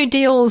also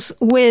deals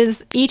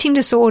with eating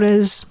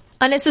disorders,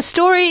 and it's a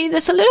story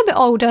that's a little bit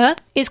older.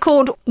 It's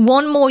called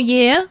One More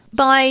Year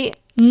by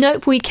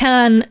Nope We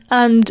Can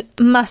and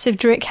Massive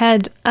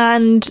Drickhead.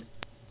 And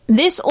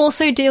this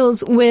also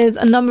deals with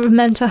a number of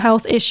mental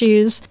health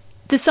issues.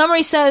 The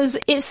summary says,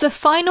 it's the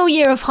final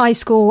year of high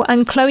school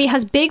and Chloe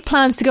has big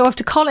plans to go off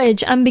to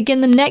college and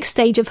begin the next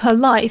stage of her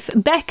life.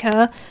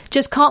 Becca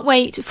just can't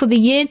wait for the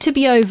year to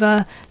be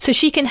over so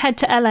she can head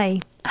to LA.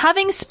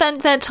 Having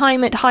spent their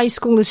time at high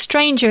school as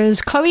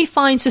strangers, Chloe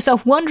finds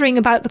herself wondering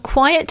about the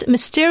quiet,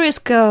 mysterious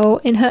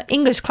girl in her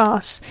English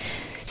class.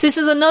 So this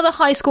is another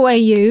high school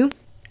AU,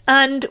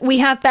 and we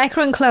have Becca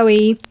and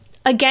Chloe,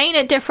 again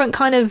at different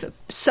kind of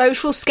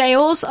social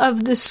scales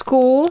of the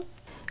school.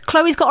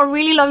 Chloe's got a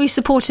really lovely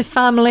supportive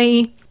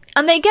family,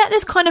 and they get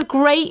this kind of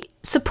great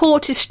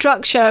supportive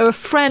structure of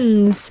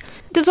friends.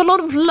 There's a lot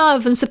of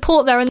love and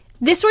support there, and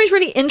this story is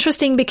really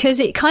interesting because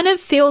it kind of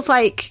feels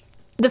like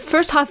the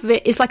first half of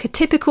it is like a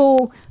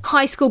typical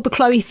high school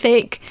Chloe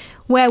fic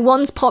where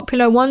one's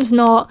popular, one's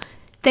not.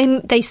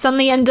 They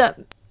suddenly end up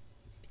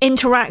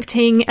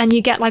interacting and you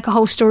get like a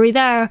whole story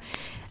there.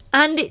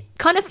 And it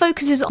kind of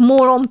focuses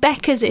more on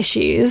Becca's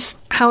issues,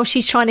 how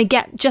she's trying to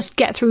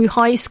get through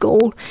high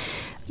school.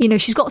 You know,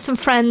 she's got some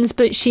friends,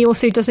 but she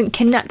also doesn't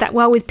connect that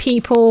well with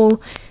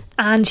people.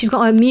 And she's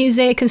got her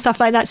music and stuff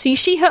like that. So you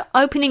see her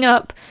opening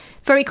up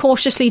very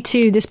cautiously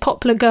to this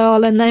popular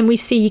girl. And then we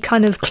see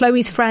kind of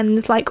Chloe's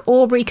friends like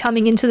Aubrey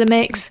coming into the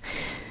mix.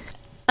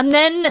 And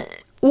then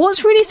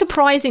what's really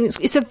surprising,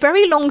 it's a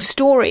very long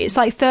story. It's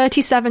like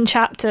 37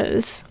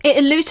 chapters. It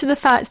alludes to the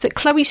fact that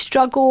Chloe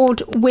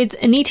struggled with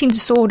an eating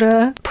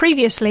disorder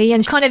previously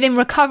and kind of in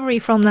recovery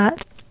from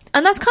that.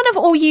 And that's kind of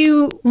all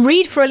you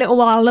read for a little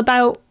while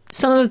about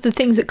some of the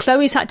things that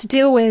Chloe's had to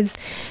deal with.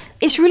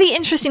 It's really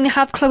interesting to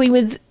have Chloe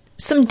with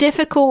some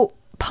difficult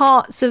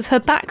parts of her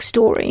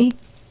backstory,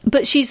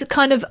 but she's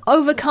kind of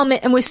overcome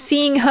it, and we're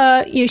seeing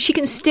her, you know, she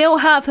can still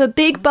have her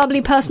big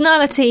bubbly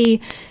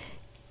personality,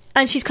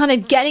 and she's kind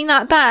of getting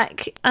that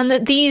back, and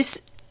that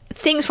these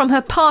things from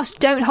her past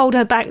don't hold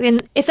her back.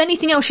 And if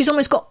anything else, she's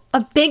almost got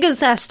a bigger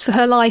zest for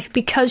her life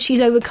because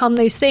she's overcome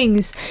those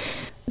things.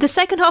 The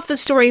second half of the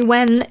story,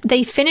 when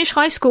they finish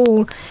high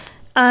school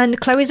and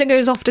Chloe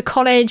goes off to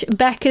college,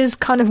 Becca's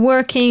kind of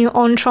working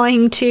on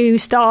trying to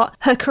start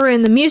her career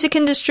in the music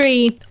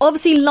industry.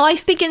 Obviously,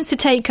 life begins to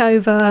take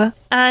over,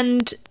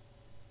 and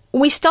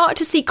we start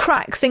to see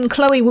cracks in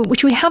Chloe,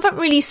 which we haven't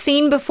really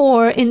seen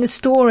before in the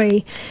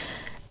story.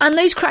 And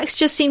those cracks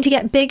just seem to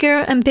get bigger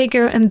and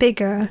bigger and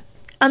bigger.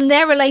 And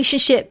their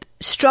relationship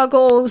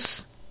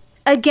struggles.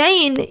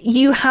 Again,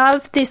 you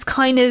have this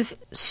kind of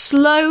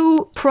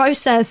slow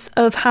process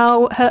of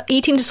how her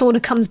eating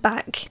disorder comes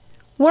back.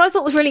 What I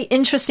thought was really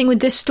interesting with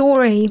this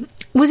story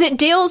was it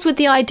deals with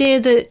the idea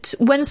that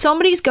when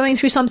somebody's going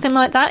through something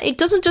like that, it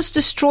doesn't just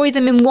destroy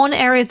them in one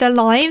area of their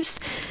lives,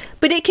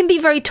 but it can be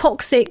very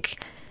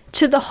toxic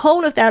to the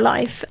whole of their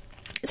life.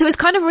 So it's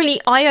kind of really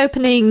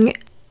eye-opening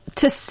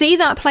to see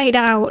that played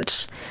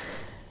out.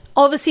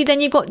 Obviously,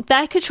 then you've got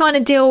Becca trying to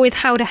deal with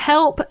how to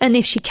help and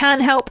if she can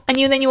help, and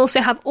then you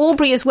also have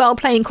Aubrey as well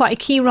playing quite a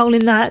key role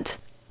in that.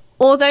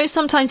 Although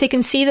sometimes they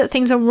can see that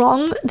things are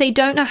wrong, they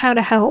don't know how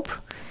to help,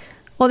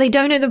 or they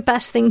don't know the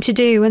best thing to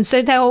do, and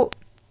so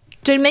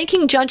they're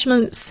making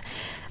judgments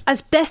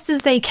as best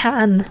as they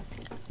can,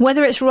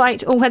 whether it's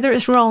right or whether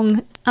it's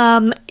wrong.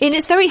 And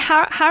it's very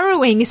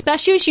harrowing,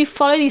 especially as you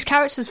follow these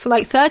characters for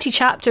like 30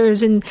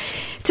 chapters, and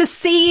to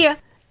see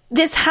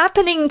this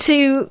happening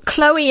to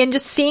Chloe and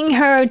just seeing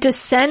her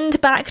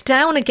descend back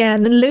down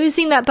again and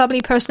losing that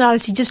bubbly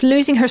personality, just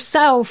losing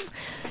herself,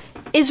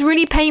 is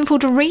really painful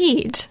to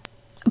read.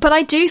 But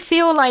I do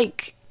feel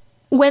like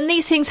when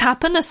these things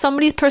happen,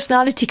 somebody's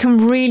personality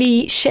can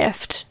really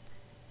shift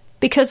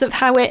because of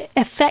how it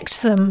affects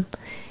them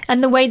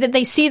and the way that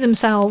they see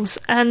themselves.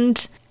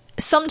 And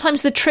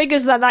sometimes the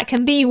triggers that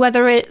can be,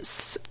 whether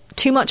it's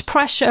too much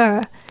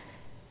pressure,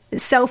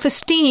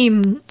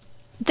 self-esteem,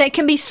 there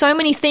can be so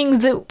many things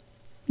that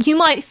you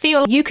might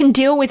feel you can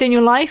deal with in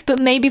your life, but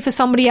maybe for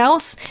somebody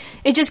else,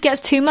 it just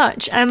gets too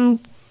much. And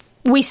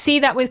we see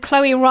that with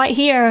Chloe right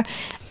here.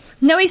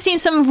 Now we've seen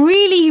some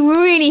really,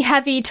 really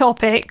heavy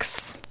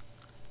topics.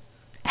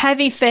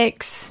 Heavy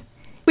fics.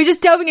 We're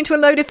just delving into a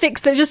load of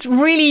fics that just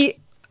really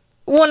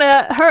want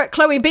to hurt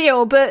Chloe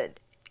Beale, but,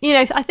 you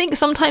know, I think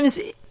sometimes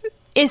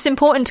it's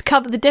important to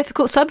cover the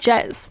difficult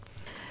subjects.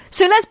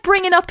 So let's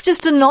bring it up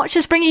just a notch,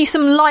 just bring you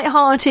some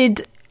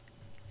light-hearted,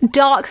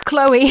 dark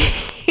Chloe.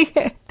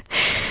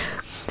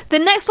 The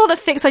next lot of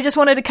fics I just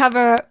wanted to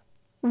cover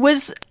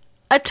was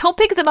a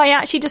topic that I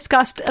actually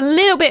discussed a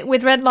little bit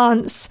with Red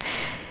Lance.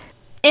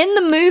 In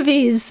the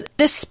movies,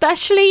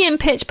 especially in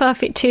Pitch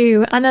Perfect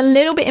 2 and a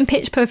little bit in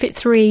Pitch Perfect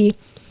 3,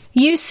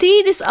 you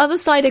see this other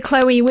side of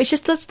Chloe which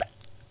is just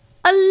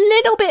a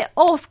little bit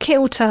off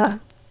kilter.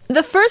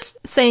 The first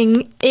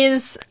thing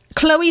is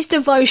Chloe's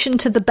devotion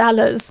to the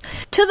Bellas,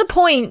 to the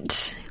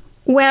point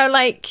where,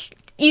 like,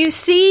 you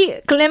see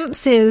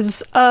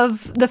glimpses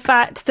of the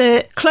fact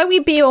that Chloe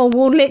Beale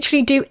will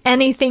literally do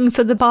anything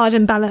for the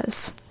Bardem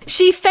Bellas.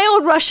 She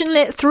failed Russian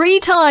Lit 3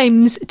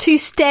 times to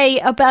stay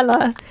a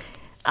Bella,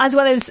 as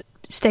well as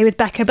stay with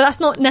Becca, but that's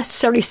not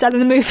necessarily said in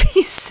the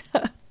movies.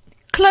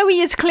 Chloe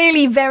is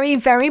clearly very,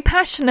 very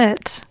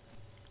passionate.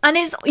 And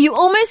you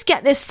almost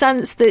get this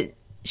sense that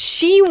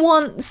she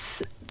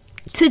wants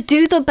to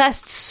do the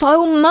best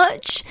so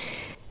much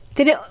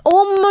that it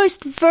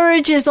almost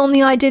verges on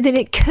the idea that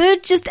it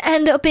could just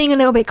end up being a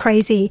little bit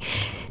crazy.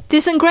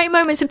 There's some great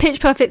moments in Pitch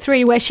Perfect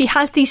 3 where she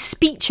has these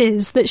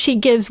speeches that she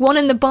gives, one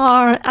in the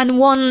bar and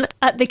one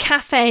at the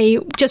cafe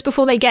just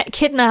before they get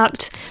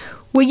kidnapped,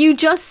 where you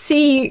just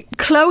see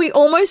Chloe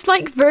almost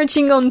like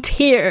verging on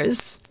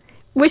tears,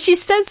 where she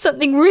says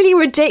something really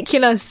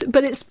ridiculous,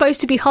 but it's supposed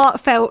to be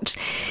heartfelt.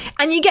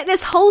 And you get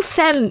this whole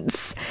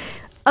sense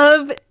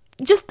of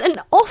just an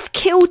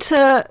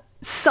off-kilter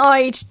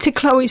side to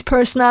Chloe's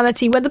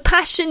personality, where the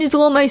passion is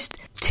almost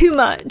too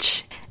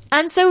much.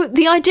 And so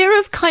the idea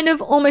of kind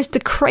of almost a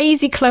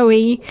crazy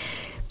Chloe,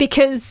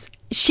 because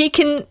she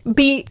can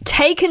be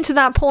taken to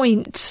that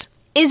point,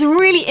 is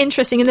really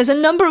interesting. And there's a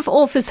number of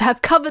authors that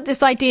have covered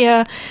this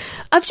idea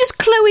of just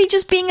Chloe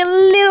just being a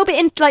little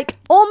bit like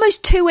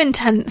almost too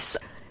intense.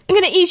 I'm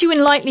going to ease you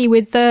in lightly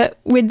with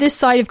this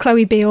side of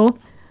Chloe Beale.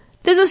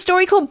 There's a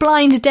story called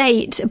Blind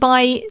Date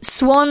by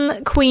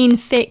Swan Queen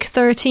Fic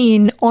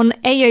 13 on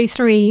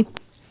AO3.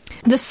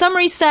 The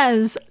summary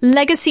says,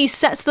 Legacy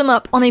sets them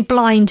up on a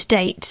blind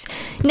date.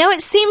 Now,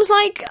 it seems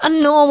like a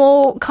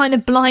normal kind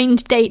of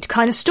blind date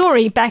kind of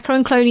story. Becca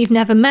and Chloe have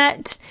never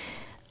met,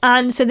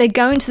 and so they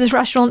go into this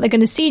restaurant, they're going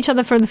to see each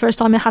other for the first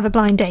time and have a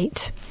blind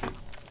date.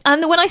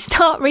 And when I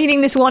start reading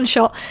this one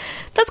shot,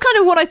 that's kind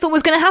of what I thought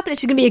was going to happen.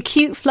 It's going to be a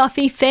cute,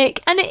 fluffy fic,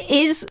 and it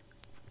is,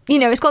 you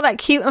know, it's got that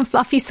cute and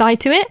fluffy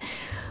side to it.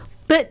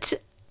 But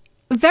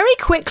very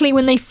quickly,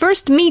 when they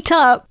first meet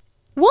up,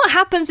 what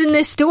happens in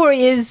this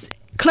story is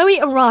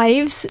Chloe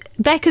arrives,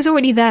 Becca's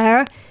already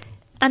there,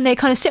 and they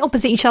kind of sit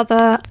opposite each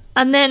other.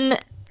 And then,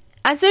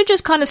 as they're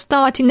just kind of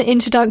starting the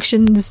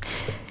introductions,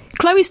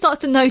 Chloe starts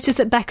to notice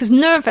that Becca's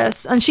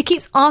nervous, and she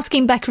keeps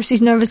asking Becca if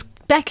she's nervous.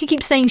 Becca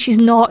keeps saying she's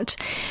not,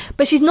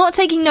 but she's not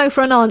taking no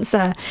for an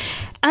answer.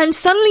 And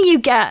suddenly you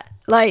get,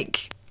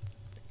 like,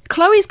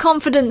 Chloe's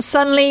confidence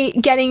suddenly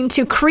getting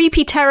to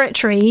creepy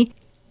territory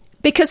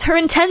because her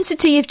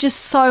intensity is just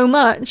so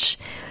much,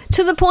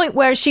 to the point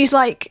where she's,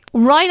 like,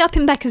 right up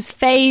in Becca's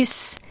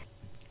face.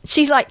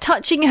 She's, like,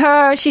 touching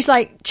her. She's,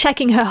 like,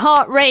 checking her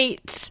heart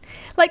rate.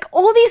 Like,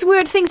 all these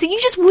weird things that you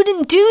just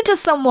wouldn't do to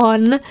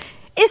someone,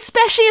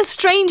 especially a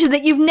stranger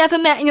that you've never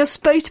met and you're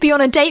supposed to be on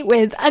a date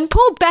with. And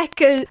poor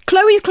Becca,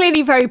 Chloe's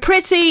clearly very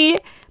pretty.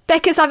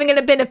 Becca's having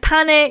a bit of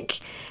panic.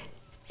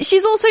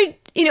 She's also,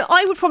 you know,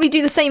 I would probably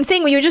do the same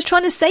thing where you're just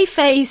trying to save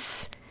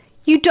face.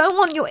 You don't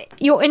want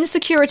your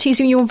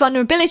insecurities or your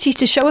vulnerabilities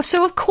to show off.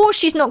 So of course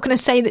she's not going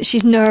to say that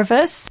she's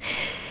nervous.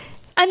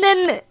 And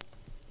then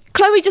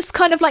Chloe just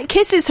kind of like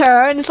kisses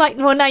her and it's like,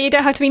 well, now you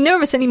don't have to be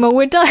nervous anymore.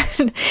 We're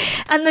done.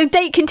 And the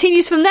date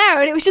continues from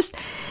there. And it was just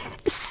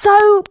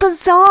so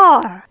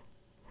bizarre.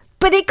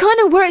 But it kind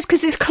of works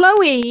because it's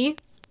Chloe,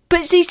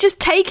 but she's just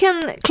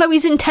taken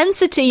Chloe's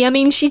intensity. I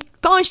mean, she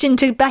barged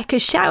into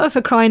Becca's shower,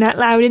 for crying out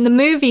loud, in the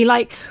movie.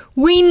 Like,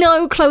 we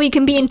know Chloe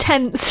can be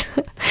intense.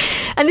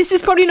 And this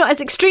is probably not as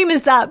extreme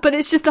as that, but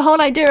it's just the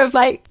whole idea of,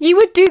 like, you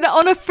would do that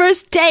on a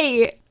first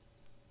date.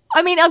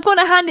 I mean, I've got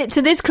to hand it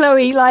to this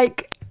Chloe.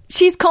 Like,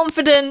 she's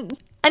confident,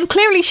 and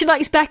clearly she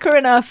likes Becca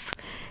enough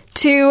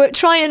to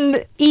try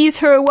and ease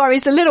her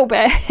worries a little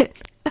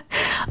bit.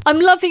 I'm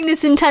loving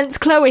this intense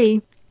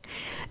Chloe.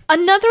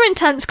 Another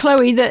intense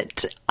Chloe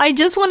that I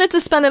just wanted to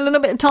spend a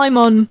little bit of time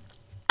on,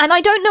 and I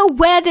don't know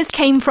where this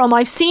came from.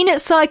 I've seen it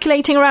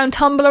circulating around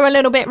Tumblr a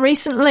little bit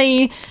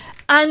recently,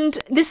 and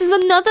this is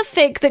another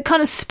fic that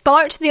kind of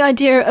sparked the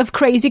idea of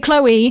Crazy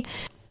Chloe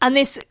and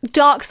this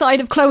dark side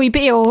of Chloe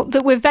Beale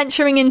that we're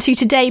venturing into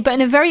today, but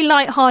in a very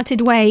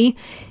light-hearted way.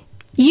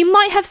 You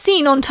might have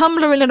seen on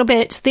Tumblr a little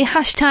bit the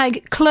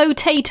hashtag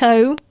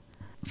Clotato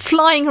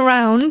flying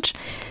around.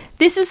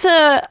 This is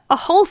a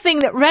whole thing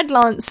that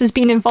Redlance has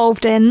been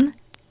involved in,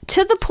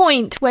 to the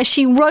point where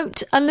she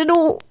wrote a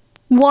little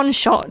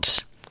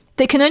one-shot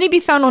that can only be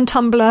found on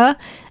Tumblr,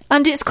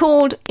 and it's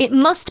called It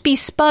Must Be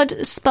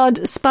Spud,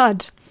 Spud,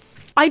 Spud.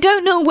 I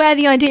don't know where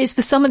the ideas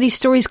for some of these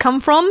stories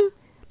come from,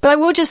 but I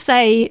will just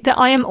say that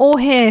I am all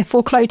here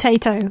for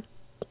Clotato.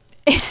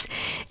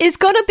 It's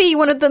got to be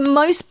one of the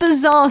most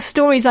bizarre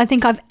stories I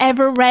think I've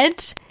ever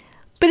read,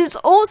 but it's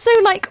also,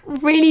 like,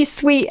 really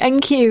sweet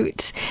and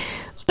cute.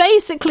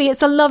 Basically,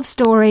 it's a love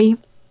story.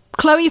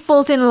 Chloe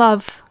falls in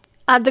love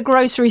at the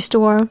grocery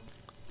store.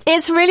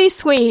 It's really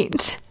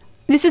sweet.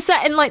 This is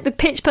set in, like, the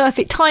Pitch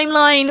Perfect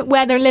timeline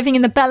where they're living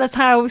in the Bella's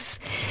house.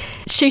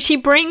 So she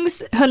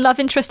brings her love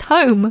interest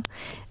home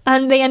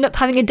and they end up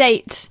having a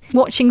date,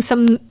 watching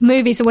some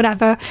movies or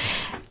whatever.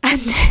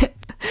 And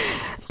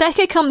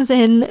Becca comes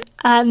in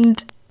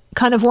and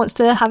kind of wants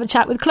to have a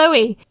chat with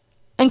Chloe.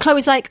 And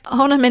Chloe's like,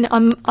 hold on a minute,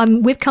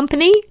 I'm with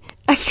company.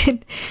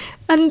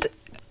 And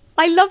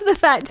I love the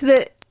fact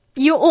that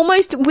you're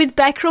almost with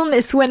Becca on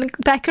this when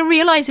Becca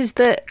realises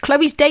that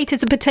Chloe's date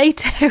is a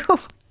potato.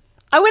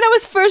 And when I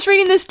was first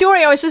reading this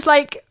story, I was just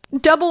like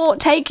double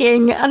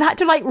taking and had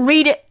to like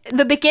read it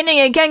the beginning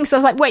again. So I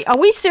was like, wait, are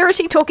we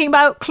seriously talking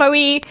about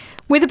Chloe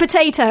with a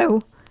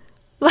potato?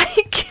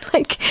 Like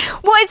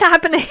what is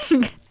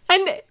happening?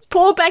 And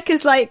poor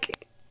Becca's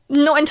like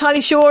not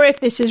entirely sure if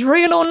this is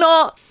real or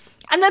not.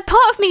 And then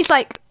part of me is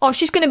like, oh,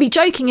 she's going to be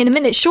joking in a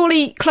minute.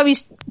 Surely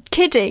Chloe's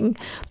kidding.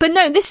 But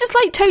no, this is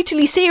like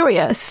totally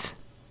serious.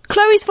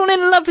 Chloe's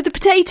fallen in love with the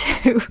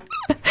potato.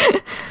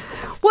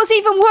 What's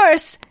even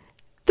worse,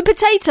 the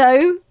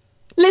potato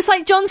looks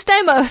like John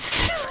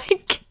Stamos.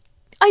 Like,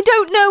 I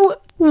don't know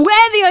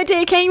where the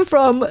idea came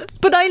from,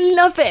 but I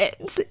love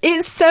it.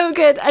 It's so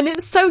good and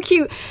it's so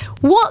cute.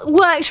 What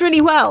works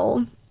really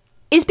well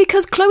is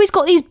because Chloe's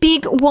got these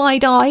big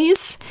wide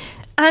eyes,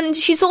 and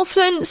she's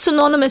often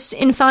synonymous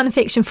in fan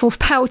fiction for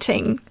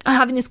pouting and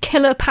having this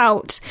killer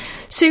pout.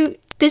 So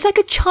there's like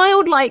a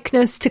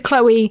childlikeness to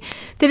Chloe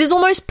that is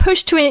almost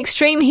pushed to an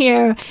extreme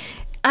here,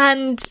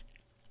 and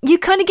you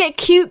kind of get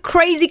cute,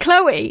 crazy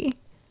Chloe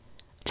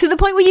to the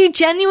point where you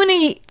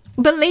genuinely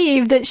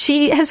believe that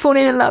she has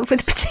fallen in love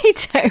with a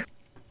potato.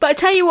 But I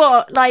tell you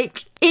what,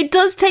 like, it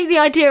does take the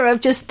idea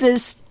of just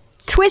this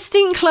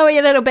twisting Chloe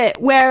a little bit,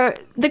 where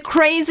the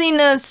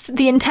craziness,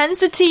 the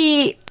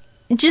intensity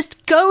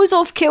just goes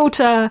off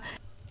kilter,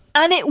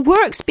 and it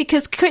works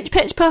because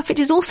Pitch Perfect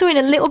is also in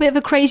a little bit of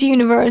a crazy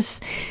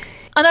universe.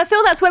 And I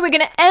feel that's where we're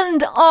going to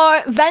end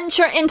our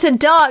venture into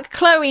dark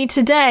Chloe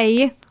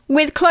today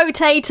with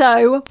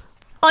Chloe-tato.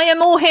 I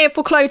am all here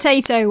for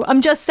Chloe-tato,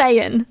 I'm just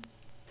saying.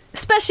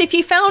 Especially if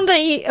you found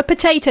a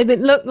potato that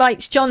looked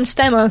like John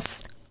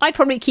Stamos, I'd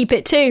probably keep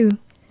it too.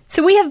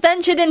 So we have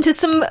ventured into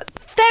some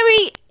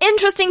very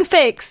interesting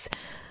fics,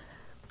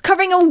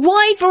 covering a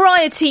wide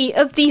variety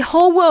of the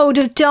whole world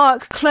of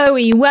dark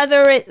Chloe,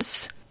 whether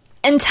it's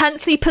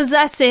intensely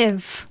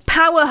possessive,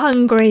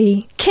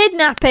 power-hungry,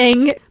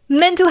 kidnapping,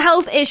 mental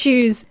health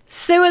issues,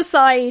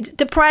 suicide,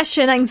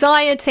 depression,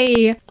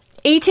 anxiety,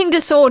 eating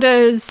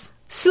disorders,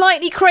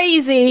 slightly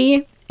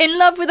crazy, in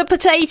love with a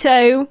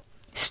potato,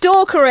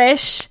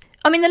 stalkerish.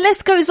 I mean, the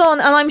list goes on,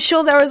 and I'm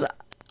sure there is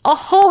a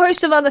whole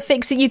host of other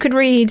fics that you could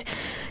read,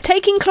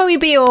 taking Chloe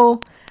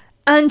Beale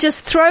and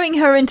just throwing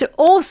her into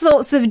all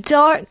sorts of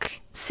dark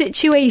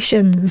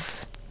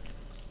situations.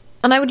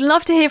 And I would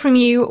love to hear from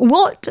you.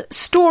 What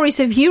stories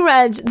have you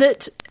read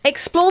that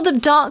explore the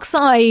dark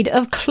side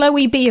of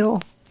Chloe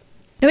Beale?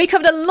 Now, we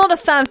covered a lot of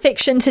fan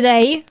fiction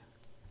today,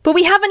 but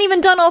we haven't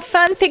even done our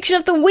fan fiction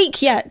of the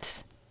week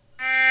yet.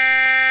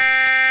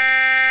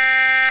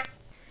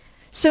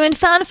 So in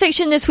fan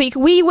fiction this week,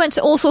 we went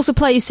to all sorts of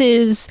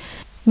places.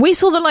 We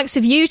saw the likes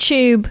of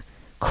YouTube,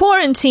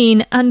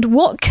 Quarantine, and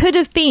What Could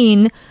Have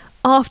Been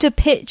after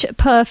Pitch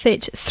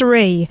Perfect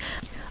 3.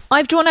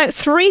 I've drawn out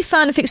 3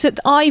 fanfics that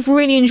I've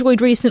really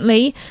enjoyed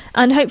recently,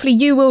 and hopefully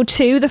you will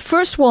too. The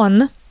first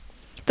one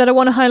that I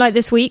want to highlight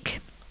this week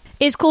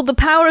is called The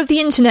Power of the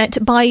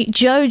Internet by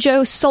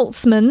Jojo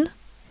Saltzman.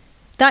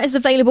 That is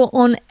available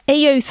on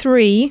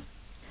AO3.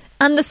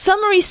 And the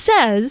summary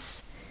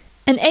says,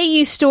 an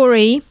AU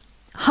story,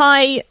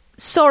 hi,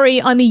 sorry,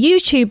 I'm a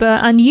YouTuber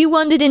and you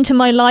wandered into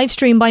my live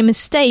stream by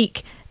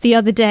mistake the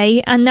other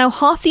day and now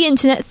half the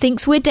internet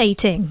thinks we're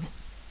dating.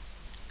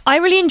 I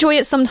really enjoy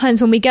it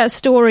sometimes when we get a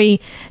story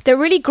that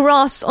really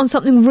grasps on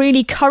something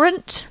really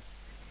current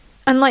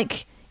and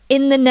like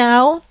in the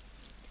now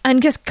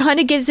and just kind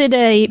of gives it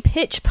a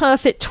pitch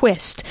perfect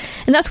twist.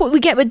 And that's what we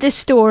get with this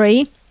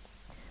story,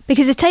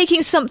 because it's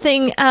taking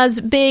something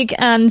as big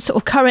and sort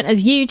of current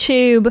as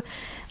YouTube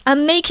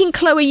and making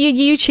Chloe a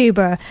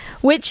YouTuber,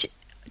 which,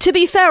 to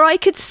be fair, I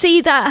could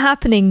see that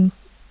happening.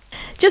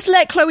 Just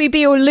let Chloe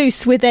Beale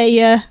loose with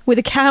a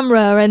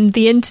camera and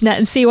the internet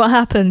and see what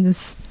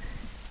happens.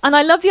 And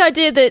I love the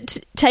idea that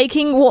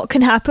taking what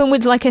can happen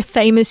with like a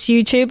famous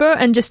YouTuber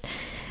and just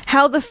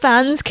how the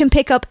fans can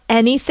pick up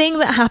anything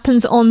that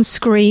happens on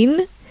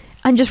screen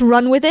and just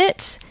run with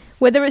it,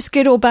 whether it's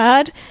good or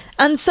bad.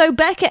 And so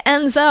Becca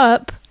ends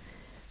up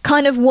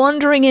kind of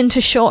wandering into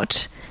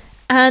shot,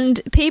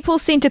 and people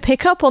seem to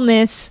pick up on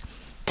this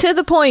to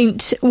the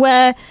point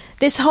where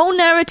this whole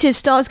narrative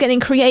starts getting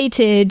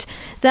created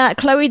that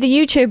Chloe the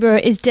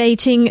YouTuber is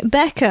dating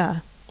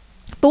Becca.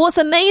 But what's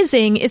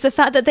amazing is the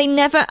fact that they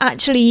never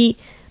actually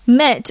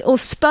met or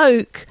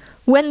spoke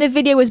when the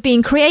video was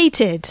being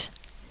created.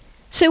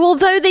 So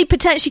although they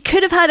potentially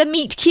could have had a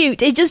meet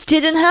cute, it just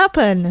didn't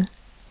happen.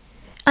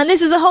 And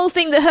this is a whole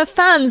thing that her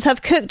fans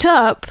have cooked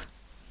up.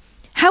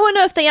 How on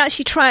earth they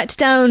actually tracked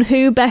down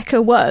who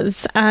Becca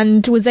was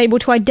and was able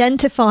to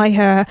identify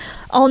her,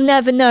 I'll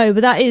never know,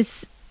 but that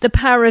is the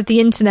power of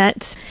the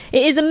internet.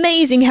 It is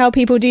amazing how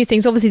people do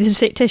things. Obviously this is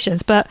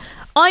fictitious, but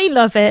I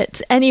love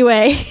it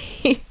anyway.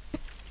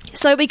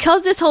 So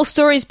because this whole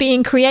story is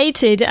being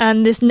created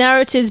and this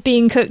narrative is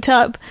being cooked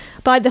up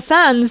by the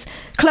fans,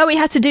 Chloe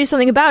has to do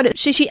something about it.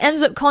 She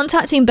ends up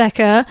contacting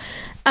Becca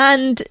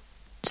and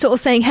sort of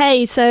saying,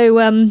 hey,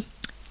 so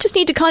just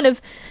need to kind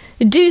of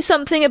do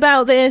something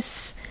about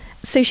this.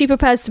 So she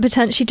prepares to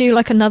potentially do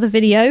like another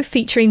video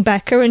featuring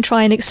Becca and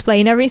try and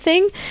explain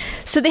everything.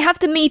 So they have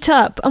to meet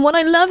up. And what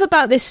I love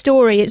about this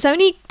story, it's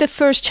only the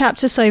first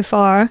chapter so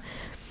far.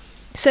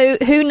 So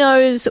who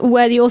knows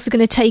where the author's going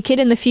to take it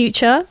in the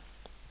future.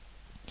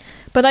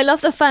 But I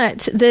love the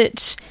fact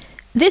that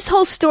this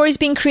whole story's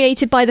been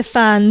created by the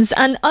fans.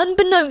 And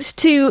unbeknownst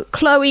to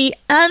Chloe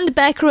and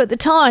Becca at the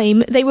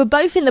time, they were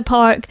both in the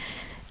park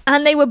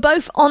and they were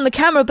both on the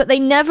camera, but they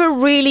never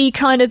really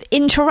kind of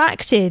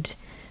interacted.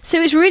 So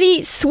it's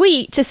really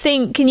sweet to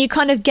think, and you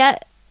kind of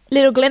get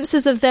little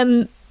glimpses of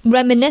them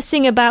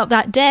reminiscing about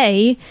that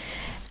day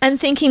and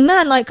thinking,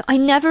 man, like, I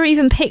never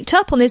even picked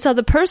up on this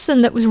other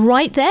person that was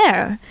right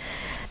there.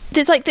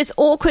 There's like this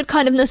awkward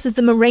kind ofness of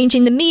them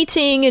arranging the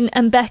meeting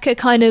and Becca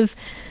kind of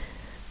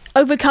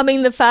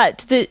overcoming the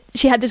fact that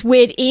she had this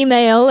weird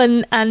email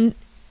and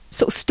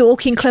sort of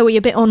stalking Chloe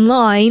a bit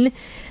online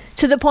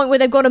to the point where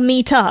they've got to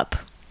meet up.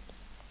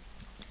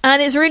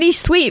 And it's really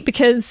sweet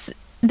because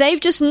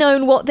they've just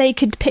known what they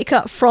could pick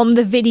up from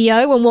the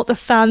video and what the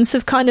fans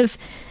have kind of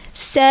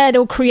said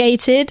or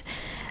created.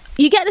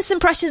 You get this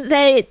impression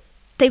that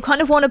they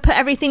kind of want to put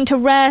everything to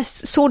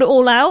rest, sort it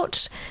all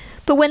out.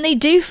 But when they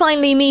do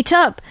finally meet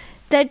up,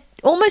 they're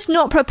almost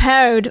not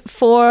prepared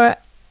for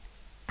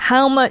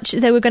how much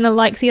they were going to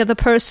like the other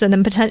person,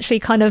 and potentially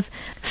kind of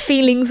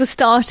feelings were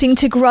starting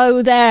to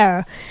grow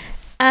there.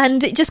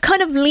 And it just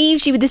kind of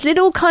leaves you with this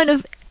little kind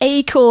of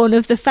acorn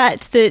of the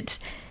fact that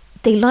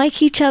they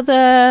like each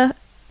other.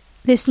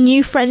 This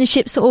new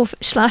friendship sort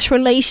of /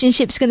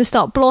 relationship is going to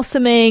start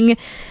blossoming.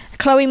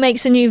 Chloe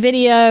makes a new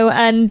video,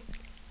 and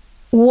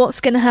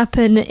what's going to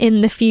happen in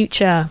the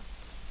future?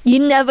 You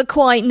never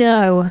quite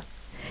know.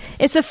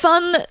 It's a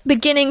fun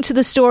beginning to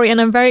the story,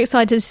 and I'm very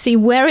excited to see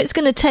where it's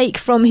going to take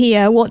from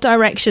here, what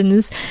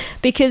directions,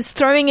 because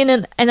throwing in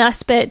an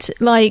aspect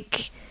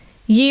like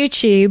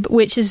YouTube,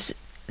 which is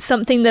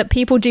something that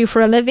people do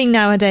for a living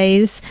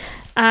nowadays,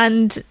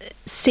 and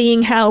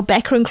seeing how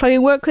Becca and Chloe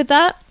work with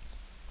that,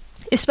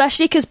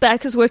 especially because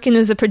Becca's working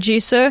as a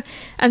producer,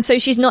 and so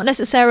she's not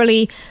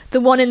necessarily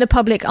the one in the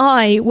public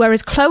eye,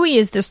 whereas Chloe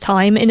is this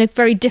time in a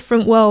very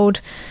different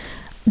world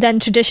than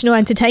traditional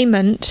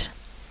entertainment,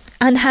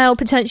 and how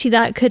potentially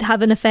that could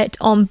have an effect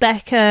on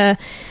Becca,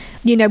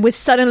 you know, with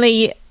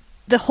suddenly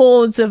the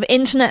hordes of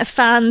internet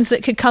fans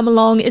that could come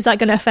along. Is that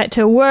going to affect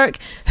her work?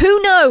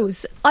 Who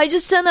knows? I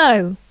just don't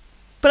know.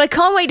 But I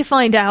can't wait to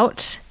find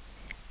out,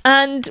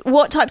 and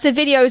what types of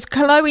videos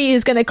Chloe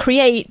is going to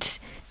create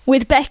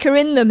with Becca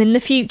in them in the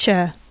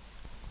future.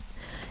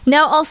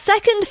 Now, our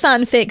second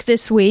fanfic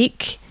this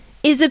week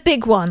is a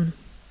big one.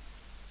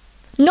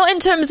 Not in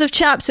terms of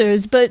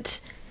chapters, but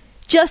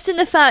just in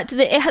the fact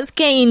that it has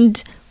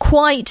gained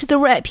quite the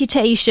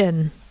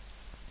reputation.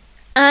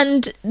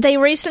 And they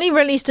recently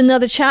released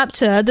another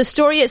chapter. The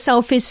story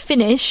itself is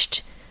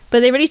finished, but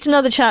they released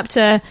another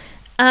chapter,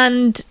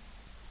 and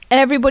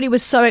everybody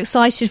was so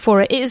excited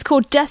for it. It is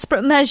called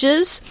Desperate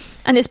Measures,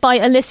 and it's by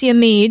Alicia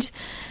Mead.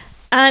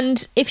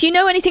 And if you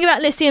know anything about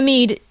Alicia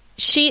Mead,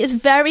 she is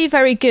very,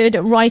 very good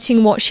at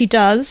writing what she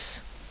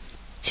does.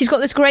 She's got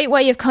this great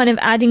way of kind of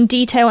adding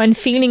detail and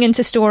feeling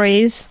into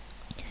stories.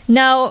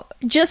 Now,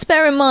 just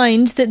bear in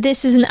mind that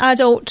this is an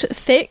adult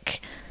fic,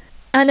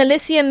 and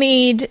Alicia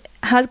Mead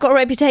has got a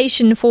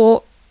reputation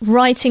for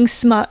writing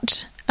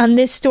smut, and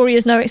this story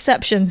is no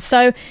exception.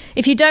 So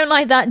if you don't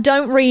like that,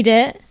 don't read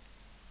it.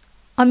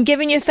 I'm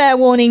giving you a fair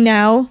warning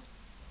now.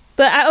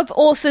 But out of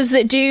authors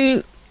that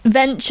do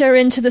venture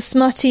into the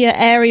smuttier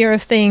area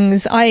of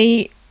things,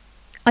 I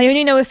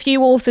only know a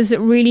few authors that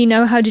really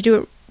know how to do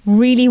it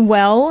really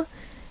well,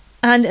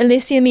 and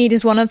Alicia Mead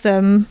is one of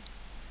them.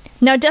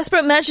 Now,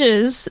 Desperate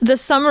Measures, the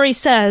summary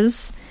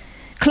says,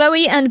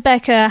 Chloe and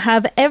Becca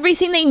have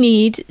everything they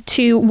need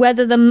to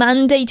weather the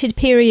mandated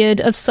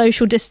period of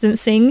social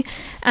distancing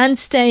and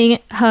staying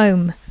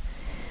home.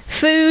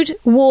 Food,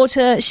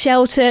 water,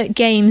 shelter,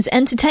 games,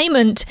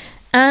 entertainment,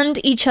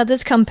 and each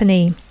other's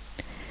company.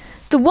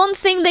 The one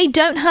thing they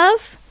don't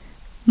have?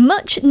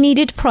 Much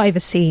needed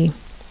privacy.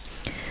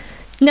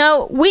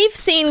 Now, we've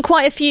seen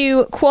quite a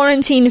few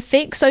quarantine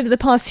fics over the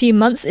past few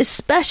months,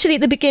 especially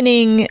at the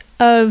beginning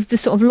of the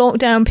sort of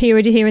lockdown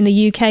period here in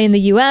the UK and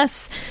the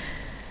US.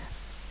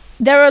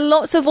 There are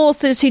lots of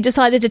authors who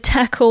decided to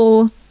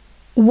tackle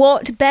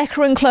what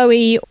Becca and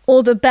Chloe,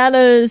 or the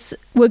Bellas,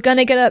 were going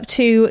to get up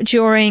to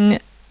during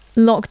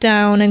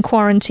lockdown and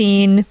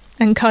quarantine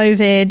and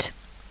COVID.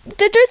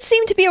 There did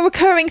seem to be a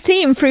recurring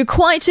theme through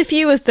quite a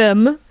few of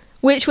them,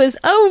 which was,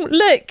 oh,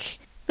 look,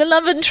 the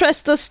love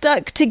interests are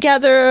stuck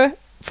together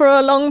for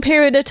a long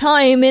period of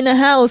time in a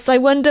house. I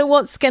wonder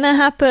what's going to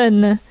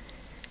happen.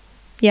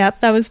 Yeah,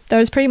 that was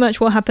pretty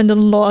much what happened a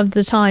lot of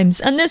the times.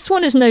 And this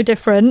one is no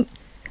different.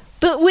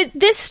 But with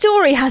this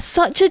story has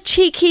such a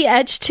cheeky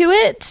edge to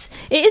it.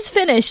 It is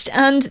finished,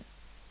 and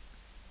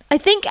I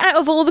think out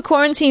of all the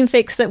quarantine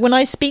fics that when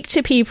I speak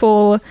to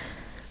people,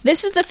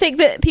 this is the fic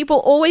that people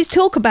always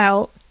talk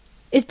about,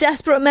 is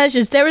Desperate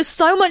Measures. There is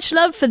so much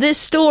love for this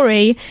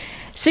story.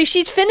 So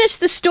she'd finished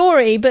the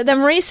story, but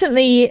then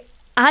recently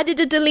added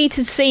a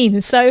deleted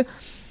scene. So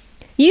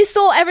you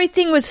thought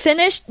everything was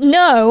finished?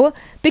 No,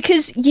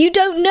 because you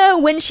don't know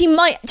when she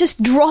might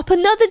just drop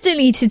another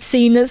deleted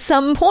scene at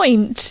some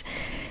point.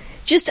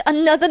 Just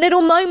another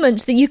little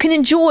moment that you can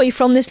enjoy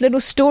from this little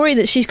story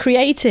that she's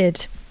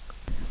created.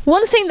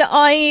 One thing that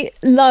I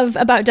love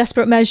about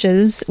Desperate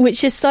Measures,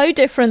 which is so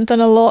different than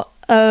a lot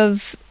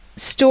of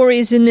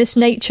stories in this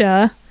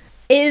nature,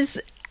 is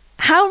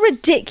how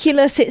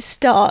ridiculous it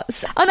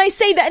starts. And I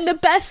say that in the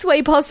best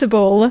way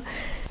possible,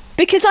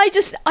 because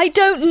I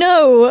don't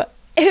know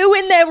who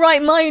in their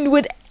right mind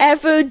would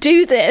ever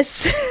do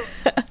this.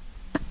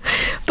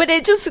 But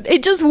it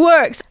just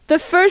works. The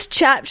first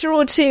chapter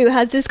or two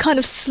has this kind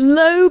of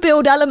slow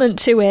build element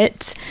to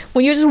it,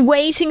 where you're just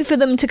waiting for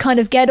them to kind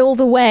of get all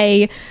the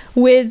way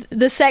with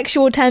the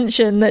sexual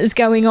tension that is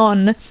going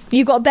on.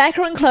 You've got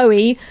Becca and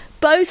Chloe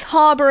both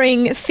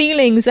harbouring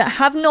feelings that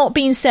have not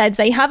been said.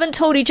 They haven't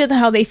told each other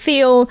how they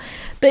feel,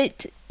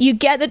 but you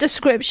get the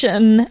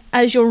description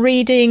as you're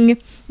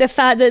reading the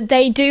fact that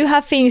they do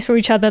have feelings for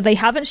each other. They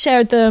haven't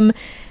shared them.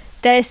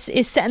 This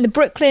is set in the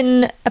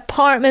Brooklyn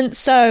apartment,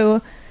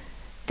 so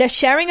they're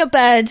sharing a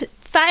bed.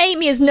 Fat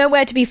Amy is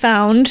nowhere to be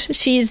found.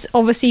 She's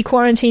obviously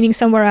quarantining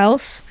somewhere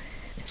else.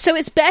 So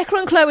it's Becca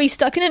and Chloe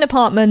stuck in an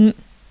apartment.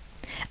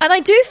 And I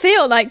do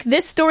feel like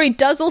this story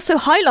does also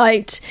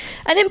highlight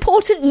an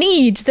important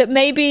need that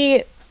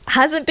maybe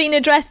hasn't been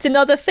addressed in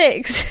other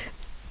fics.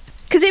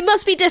 Because it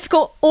must be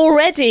difficult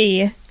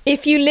already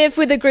if you live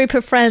with a group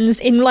of friends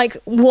in like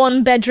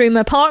one bedroom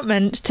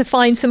apartment to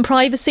find some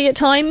privacy at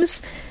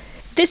times.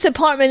 This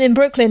apartment in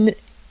Brooklyn,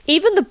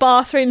 even the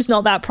bathroom's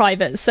not that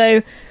private.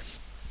 So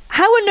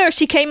how on earth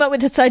she came up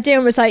with this idea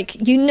and was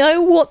like, you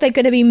know what they're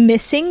going to be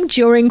missing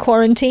during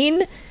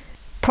quarantine?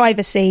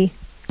 Privacy.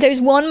 Those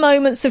one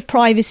moments of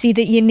privacy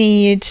that you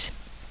need.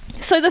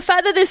 So the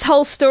fact that this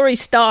whole story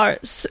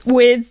starts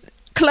with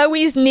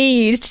Chloe's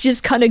need to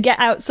just kind of get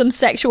out some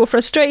sexual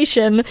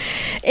frustration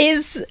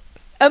is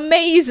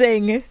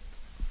amazing.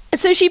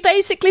 So she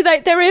basically,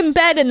 like, they're in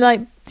bed and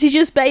like she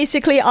just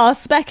basically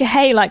asks Becca,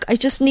 hey, like, I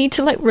just need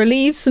to like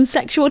relieve some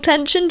sexual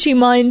tension. Do you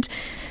mind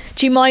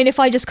if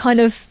I just kind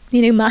of,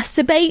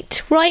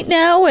 masturbate right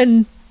now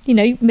and,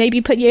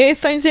 maybe put your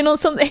earphones in or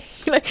something?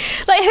 like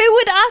who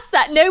would ask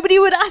that? Nobody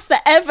would ask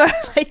that ever.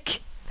 Like,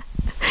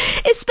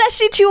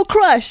 especially to your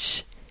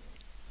crush.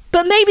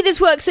 But maybe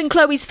this works in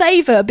Chloe's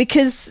favour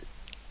because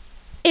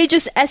it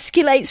just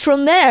escalates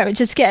from there. It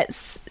just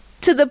gets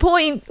to the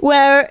point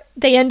where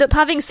they end up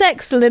having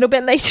sex a little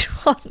bit later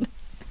on.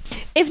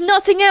 If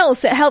nothing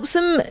else, it helps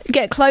them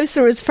get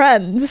closer as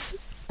friends.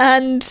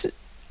 And,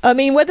 I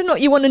mean, whether or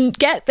not you want to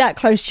get that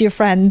close to your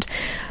friend,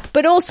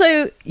 but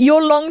also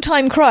your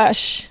longtime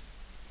crush,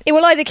 it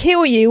will either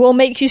kill you or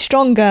make you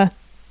stronger.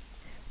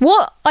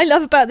 What I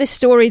love about this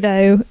story,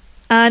 though,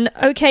 and,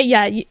 okay,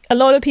 yeah, a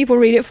lot of people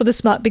read it for the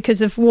smut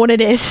because of what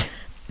it is.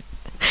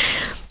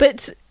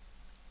 But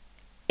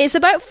it's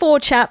about 4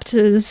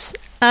 chapters,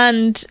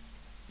 and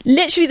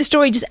literally the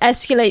story just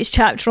escalates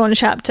chapter on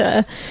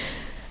chapter.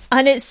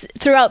 And it's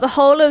throughout the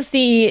whole of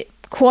the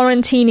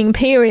quarantining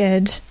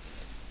period.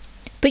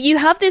 But you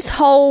have this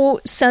whole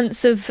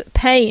sense of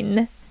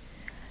pain.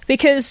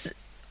 Because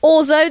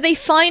although they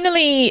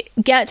finally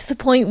get to the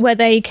point where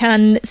they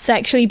can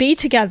sexually be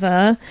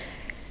together,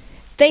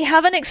 they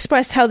haven't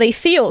expressed how they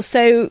feel.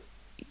 So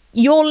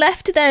you're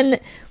left then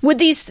with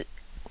these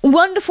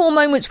wonderful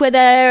moments where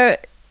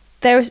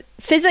they're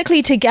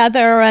physically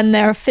together and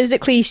they're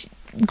physically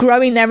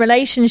growing their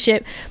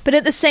relationship, but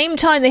at the same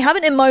time they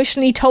haven't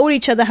emotionally told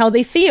each other how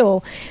they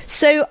feel.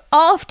 So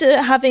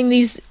after having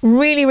these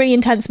really, really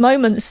intense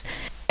moments,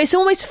 it's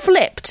almost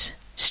flipped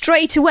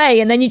straight away,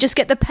 and then you just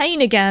get the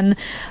pain again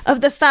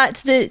of the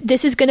fact that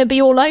this is going to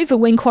be all over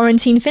when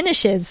quarantine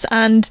finishes.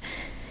 And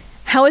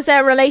how is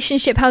their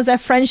relationship, how's their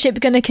friendship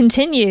going to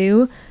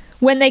continue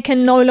when they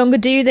can no longer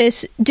do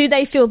this? Do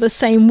they feel the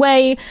same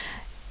way?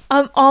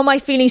 Are my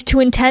feelings too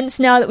intense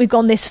now that we've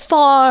gone this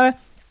far?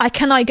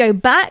 Can I go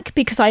back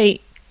because I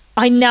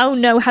now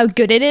know how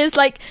good it is?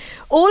 Like,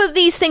 all of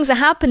these things are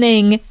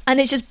happening,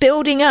 and it's just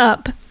building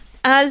up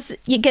as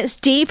it gets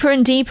deeper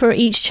and deeper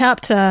each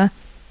chapter.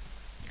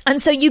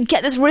 And so you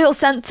get this real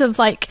sense of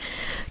like,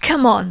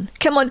 come on,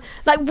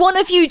 like, one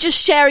of you just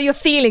share your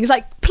feelings,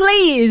 like,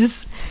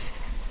 please.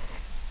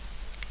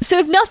 So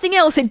if nothing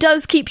else, it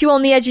does keep you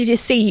on the edge of your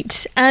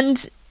seat,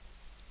 and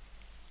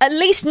at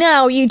least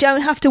now you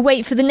don't have to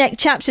wait for the next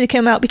chapter to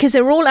come out because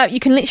they're all out. You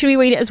can literally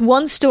read it as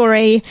one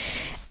story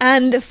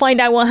and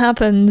find out what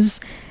happens.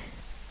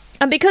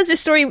 And because this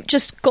story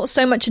just got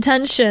so much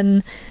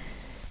attention,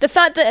 the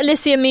fact that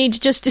Alicia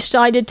Mead just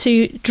decided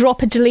to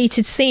drop a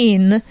deleted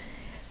scene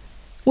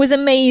was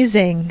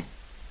amazing.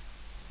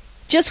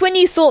 Just when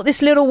you thought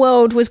this little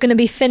world was going to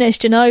be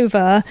finished and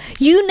over,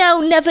 you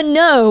now never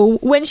know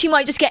when she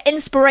might just get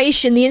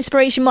inspiration. The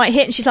inspiration might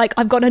hit and she's like,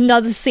 I've got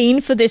another scene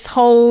for this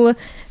whole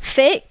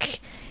fic.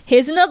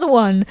 Here's another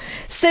one.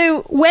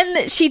 So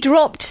when she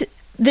dropped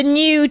the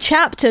new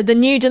chapter, the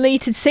new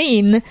deleted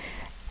scene,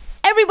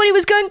 everybody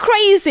was going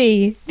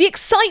crazy. The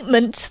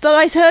excitement that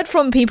I heard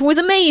from people was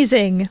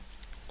amazing.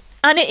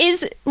 And it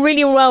is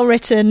really well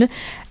written.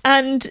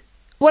 And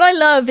what I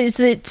love is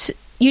that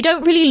you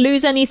don't really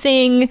lose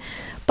anything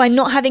by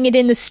not having it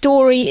in the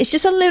story. It's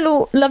just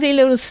a lovely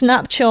little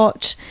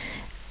snapshot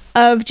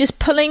of just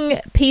pulling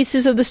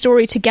pieces of the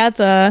story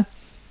together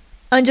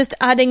and just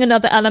adding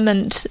another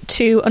element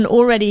to an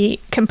already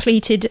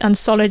completed and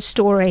solid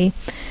story.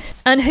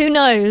 And who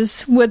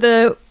knows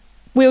whether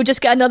we'll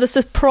just get another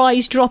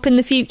surprise drop in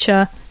the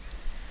future.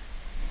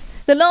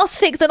 The last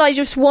fic that I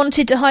just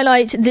wanted to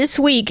highlight this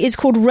week is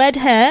called Red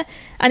Hair,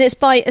 and it's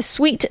by A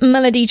Sweet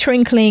Melody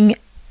Trinkling.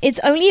 It's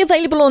only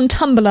available on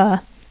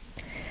Tumblr.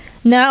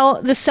 Now,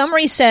 the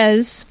summary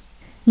says,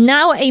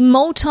 now a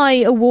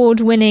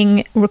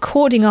multi-award-winning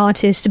recording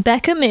artist,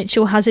 Becca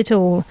Mitchell has it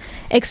all,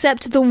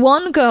 except the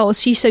one girl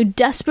she so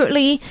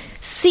desperately,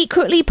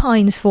 secretly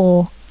pines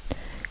for.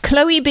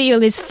 Chloe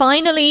Beale is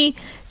finally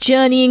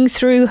journeying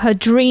through her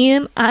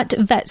dream at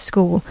vet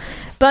school,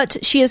 but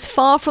she is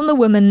far from the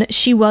woman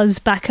she was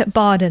back at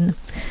Barden.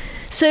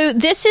 So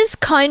this is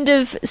kind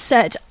of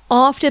set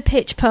after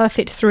Pitch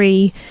Perfect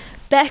 3.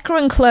 Becca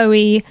and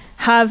Chloe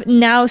have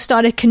now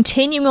started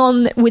continuing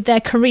on with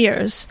their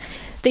careers.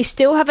 They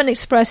still haven't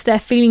expressed their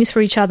feelings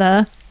for each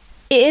other.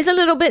 It is a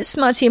little bit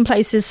smutty in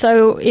places,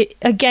 so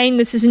again,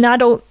 this is an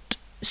adult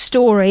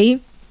story.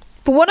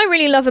 But what I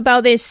really love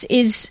about this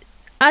is,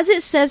 as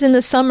it says in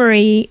the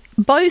summary,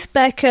 both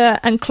Becca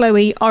and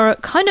Chloe are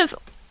kind of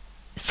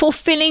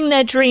fulfilling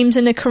their dreams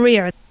in a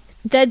career.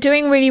 They're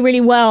doing really,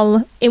 really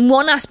well in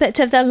one aspect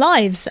of their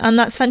lives, and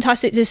that's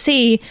fantastic to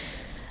see.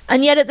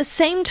 And yet at the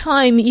same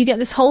time, you get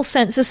this whole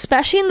sense,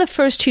 especially in the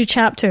first 2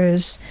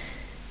 chapters,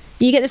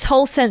 you get this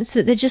whole sense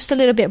that they're just a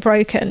little bit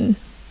broken.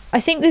 I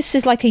think this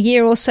is like a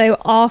year or so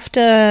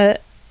after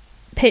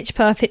Pitch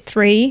Perfect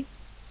 3.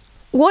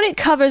 What it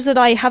covers that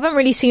I haven't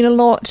really seen a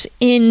lot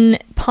in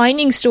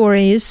pining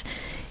stories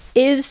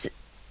is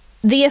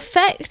the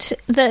effect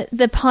that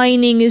the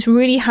pining is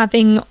really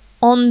having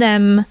on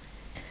them,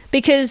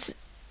 because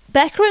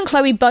Becca and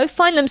Chloe both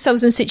find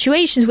themselves in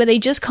situations where they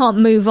just can't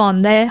move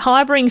on. They're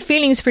harbouring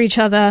feelings for each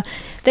other.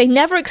 They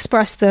never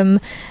express them.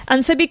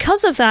 And so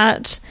because of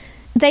that,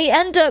 they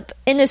end up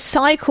in a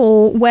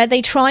cycle where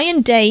they try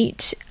and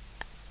date.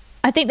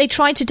 I think they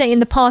tried to date in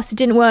the past, it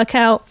didn't work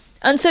out.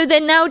 And so they're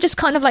now just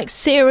kind of like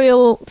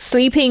serial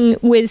sleeping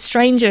with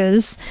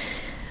strangers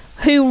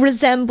who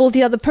resemble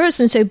the other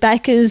person. So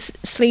Becca's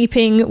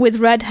sleeping with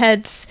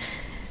redheads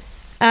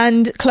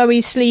and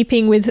Chloe's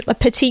sleeping with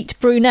petite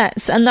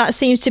brunettes, and that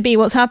seems to be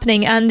what's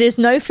happening, and there's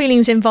no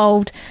feelings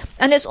involved,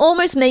 and it's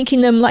almost making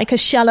them like a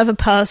shell of a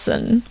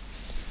person.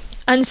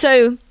 And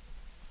so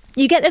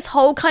you get this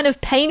whole kind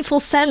of painful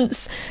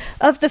sense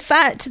of the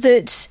fact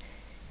that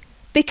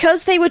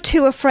because they were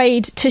too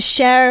afraid to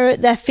share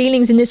their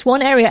feelings in this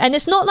one area, and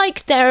it's not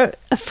like they're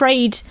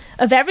afraid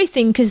of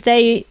everything because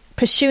they're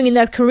pursuing in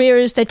their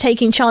careers, they're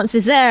taking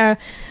chances there,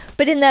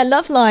 but in their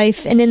love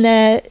life and in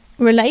their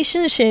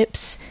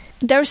relationships,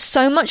 there's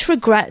so much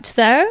regret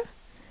there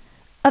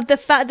of the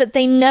fact that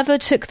they never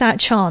took that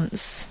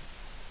chance.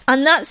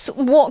 And that's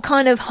what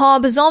kind of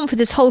harbours on for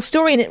this whole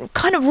story, and it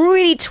kind of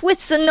really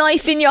twists a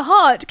knife in your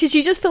heart because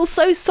you just feel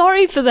so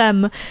sorry for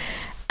them.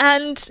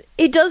 And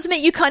it does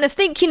make you kind of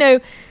think, you know,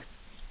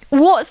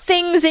 what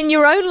things in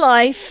your own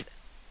life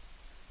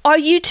are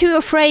you too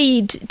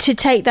afraid to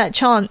take that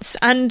chance?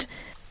 And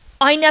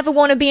I never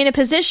want to be in a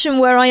position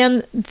where I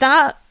am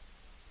that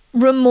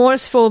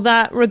remorseful,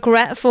 that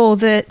regretful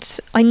that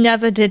I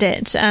never did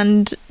it,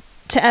 and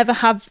to ever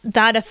have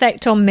that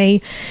effect on me.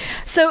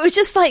 So it was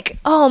just like,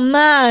 oh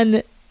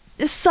man,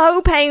 it's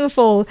so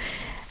painful.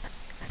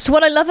 So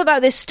what I love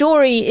about this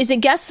story is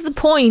it gets to the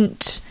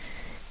point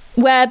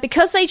where,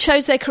 because they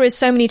chose their careers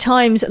so many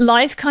times,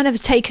 life kind of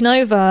has taken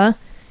over.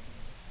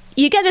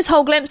 You get this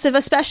whole glimpse of,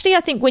 especially I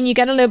think when you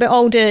get a little bit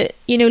older,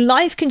 you know,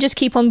 life can just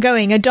keep on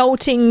going.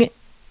 Adulting,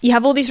 you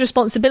have all these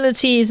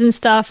responsibilities and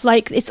stuff,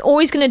 like it's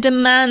always going to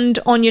demand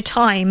on your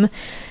time.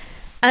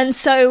 And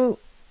so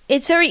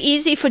it's very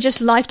easy for just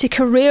life to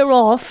career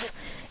off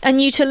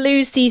and you to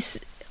lose these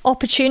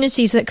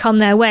opportunities that come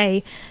their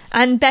way.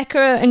 And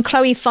Becca and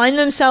Chloe find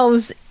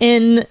themselves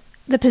in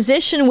the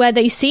position where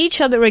they see each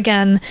other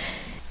again,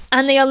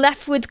 and they are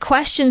left with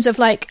questions of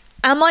like,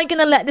 am I going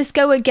to let this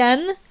go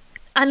again?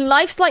 And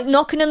life's like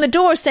knocking on the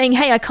door saying,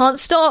 hey, I can't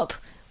stop,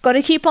 got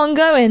to keep on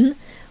going.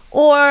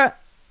 Or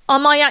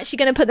am I actually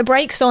going to put the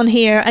brakes on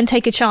here and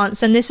take a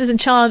chance? And this is a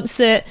chance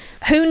that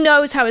who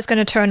knows how it's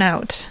going to turn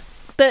out.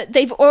 But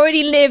they've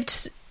already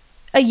lived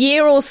a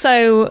year or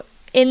so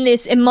in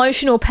this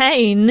emotional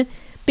pain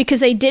because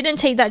they didn't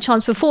take that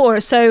chance before.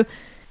 So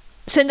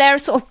they're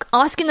sort of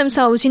asking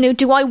themselves, you know,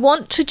 do I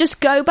want to just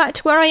go back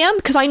to where I am?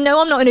 Because I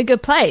know I'm not in a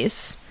good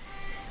place.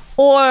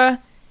 Or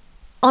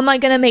am I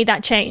going to make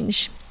that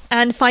change?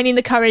 And finding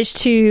the courage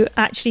to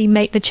actually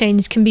make the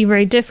change can be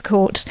very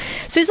difficult.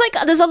 So it's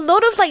like there's a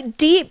lot of like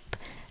deep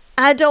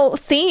adult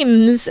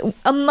themes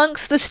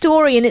amongst the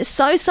story, and it's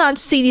so sad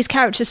to see these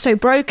characters so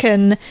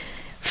broken,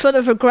 full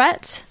of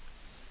regret,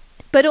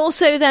 but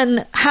also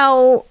then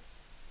how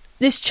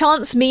this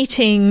chance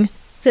meeting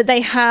that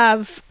they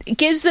have, it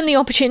gives them the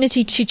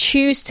opportunity to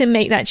choose to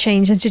make that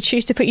change and to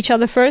choose to put each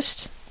other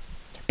first,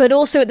 but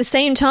also at the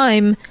same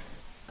time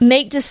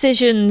make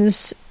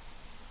decisions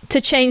to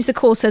change the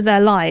course of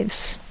their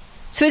lives.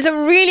 So it's a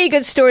really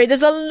good story.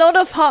 There's a lot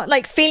of heart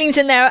feelings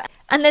in there,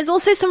 and there's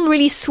also some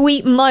really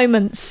sweet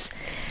moments.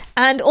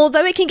 And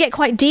although it can get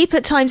quite deep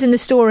at times in the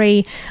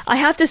story, I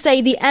have to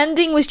say the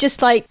ending was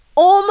just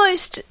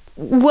almost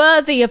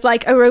worthy of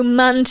a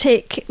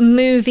romantic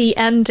movie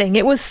ending.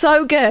 It was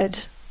so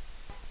good.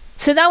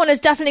 So that one has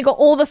definitely got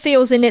all the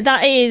feels in it.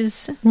 That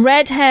is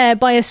Red Hair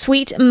by A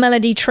Sweet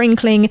Melody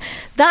Trinkling.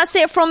 That's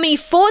it from me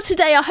for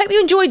today. I hope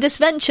you enjoyed this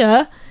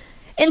venture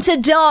into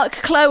Dark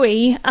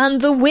Chloe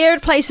and the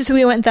weird places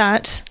we went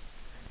that.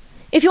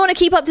 If you want to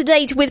keep up to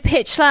date with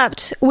Pitch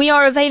Slapped, we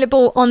are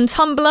available on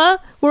Tumblr.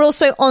 We're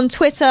also on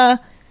Twitter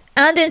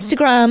and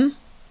Instagram.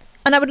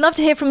 And I would love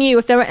to hear from you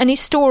if there are any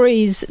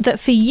stories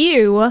that for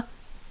you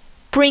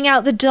bring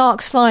out the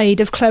dark side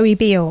of Chloe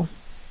Beale.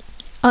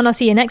 And I'll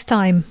see you next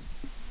time.